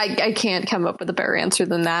 I can't come up with a better answer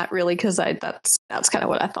than that, really, because that's kind of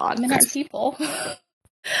what I thought. Men aren't people. No,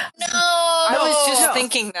 I was just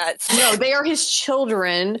thinking that. No, they are his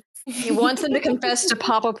children. He wants them to confess to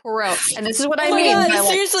Papa Poirot, and this is what I mean. God,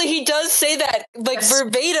 seriously, he does say that like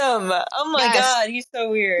verbatim. Oh my god, he's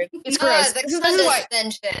so weird. It's gross. This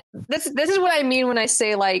is what I mean when I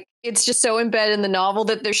say like it's just so embedded in the novel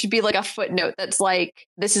that there should be like a footnote that's like,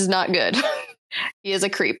 this is not good. He is a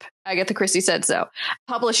creep. Agatha Christie said so.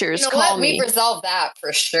 Publishers call me. We've resolved that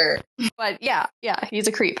for sure. But yeah, he's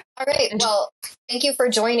a creep. All right. Well, thank you for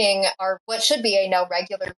joining our what should be a now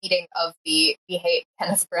regular meeting of the We Hate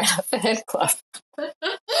Kenneth Branagh fan club.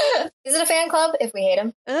 Is it a fan club if we hate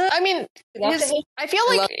him? I mean, I feel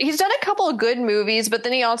like he's done a couple of good movies, but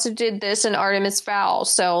then he also did this and Artemis Fowl.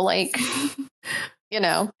 So like,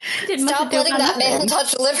 stop letting that man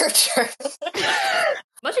touch literature.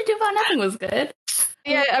 Much Ado About Nothing was good.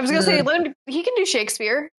 Yeah, I was gonna say, he can do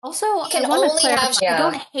Shakespeare. Also, I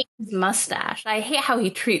don't hate his mustache. I hate how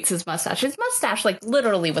he treats his mustache. His mustache, like,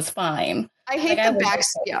 literally was fine. I hate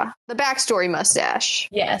the backstory mustache.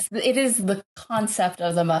 Yes, it is the concept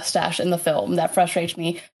of the mustache in the film that frustrates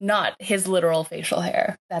me, not his literal facial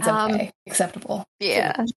hair. That's okay. Acceptable.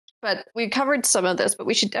 Yeah. But we covered some of this, but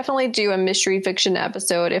we should definitely do a mystery fiction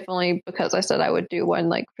episode, if only because I said I would do one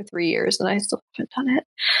like for 3 years and I still haven't done it.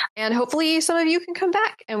 And hopefully some of you can come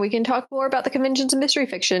back and we can talk more about the conventions of mystery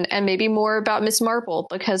fiction and maybe more about Miss Marple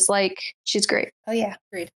because like she's great. Oh yeah,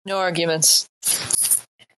 agreed. No arguments.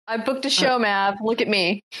 I booked a show, Mav. Look at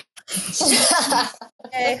me.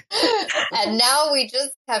 Okay. And now we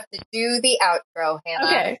just have to do the outro, Hannah.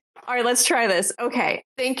 Okay. All right, let's try this. Okay.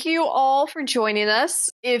 Thank you all for joining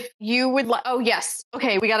us. If you would like,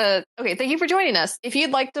 thank you for joining us. If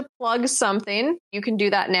you'd like to plug something, you can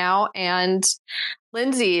do that now. And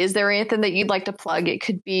Lindsay, is there anything that you'd like to plug? It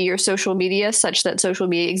could be your social media, such that social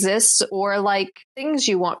media exists, or like things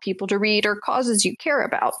you want people to read or causes you care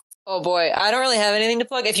about. Oh boy, I don't really have anything to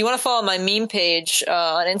plug. If you want to follow my meme page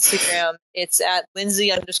on Instagram, it's at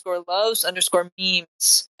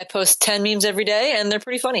Lindsay_loves_memes. I post 10 memes every day, and they're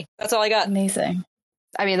pretty funny. That's all I got. Amazing.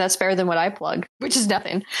 I mean, that's better than what I plug, which is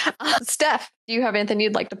nothing. Steph, do you have anything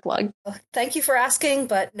you'd like to plug? Thank you for asking,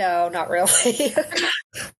 but no, not really.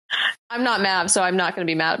 I'm not Mav, so I'm not going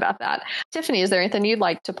to be mad about that. Tiffany, is there anything you'd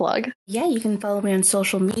like to plug? Yeah, you can follow me on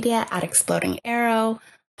social media at Exploding Arrow.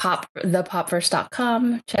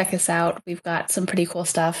 thepopverse.com. Check us out. We've got some pretty cool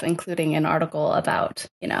stuff, including an article about,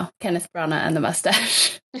 Kenneth Branagh and the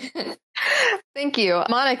mustache. Thank you.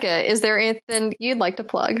 Monica, is there anything you'd like to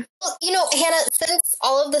plug? Well, Hannah, since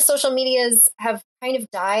all of the social medias have kind of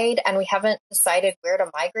died and we haven't decided where to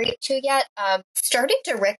migrate to yet, started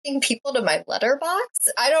directing people to my letterbox.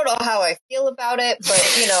 I don't know how I feel about it, but,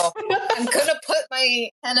 I'm going to put my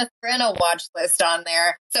Kenneth Branagh watch list on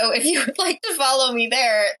there. So if you would like to follow me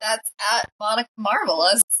there, that's at Monica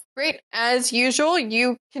Marvelous. Great. As usual,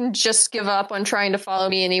 you can just give up on trying to follow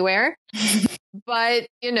me anywhere. But,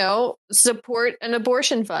 support an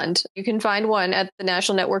abortion fund. You can find one at the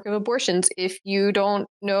National Network of Abortions if you don't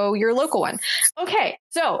know your local one. Okay,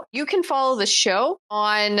 so you can follow the show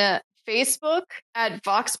on Facebook at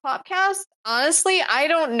Vox Popcast. Honestly, I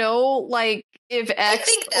don't know, if X I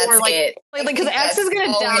think that's or it. because X is going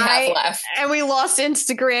to die and we lost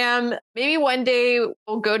Instagram. Maybe one day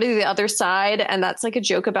we'll go to the other side, and that's like a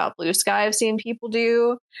joke about Blue Sky I've seen people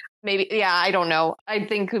do. Maybe, yeah, I don't know. I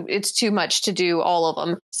think it's too much to do all of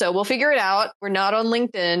them. So we'll figure it out. We're not on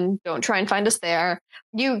LinkedIn. Don't try and find us there.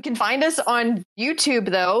 You can find us on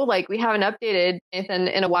YouTube, though. We haven't updated anything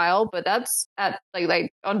in a while, but that's at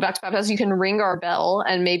on Vox Podcast. You can ring our bell,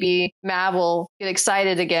 and maybe Mav will get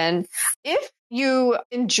excited again. If you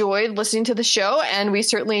enjoyed listening to the show, and we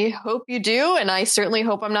certainly hope you do, and I certainly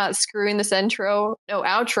hope I'm not screwing this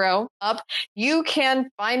outro up, you can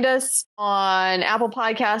find us on Apple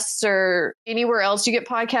Podcasts or anywhere else you get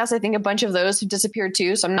podcasts. I think a bunch of those have disappeared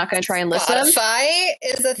too, so I'm not going to try and list them. Spotify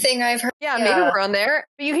is a thing I've heard. Yeah, maybe we're on there.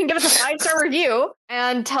 But you can give us a 5-star review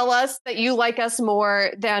and tell us that you like us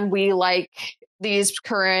more than we like these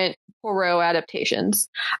current Poirot adaptations.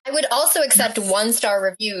 I would also accept 1-star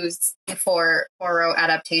reviews for Poirot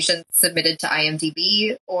adaptations submitted to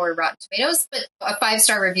IMDb or Rotten Tomatoes, but a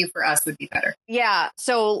 5-star review for us would be better. Yeah,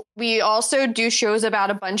 so we also do shows about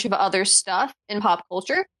a bunch of other stuff in pop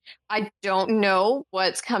culture. I don't know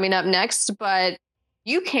what's coming up next, but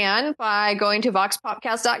you can by going to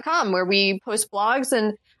voxpopcast.com, where we post blogs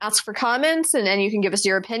and ask for comments, and then you can give us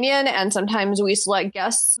your opinion, and sometimes we select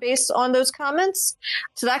guests based on those comments.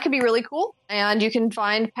 So that could be really cool. And you can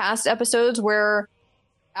find past episodes where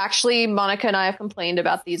actually Monica and I have complained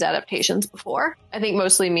about these adaptations before. I think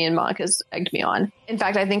mostly me and Monica's egged me on. In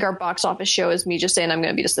fact, I think our box office show is me just saying I'm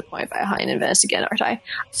going to be disappointed by High in Venice again, aren't I?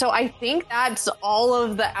 So I think that's all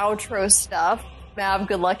of the outro stuff. Mav,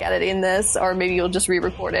 good luck editing this, or maybe you'll just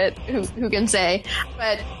re-record it. Who can say?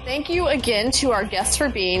 But thank you again to our guests for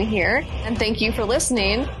being here, and thank you for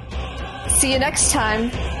listening. See you next time.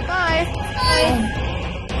 Bye.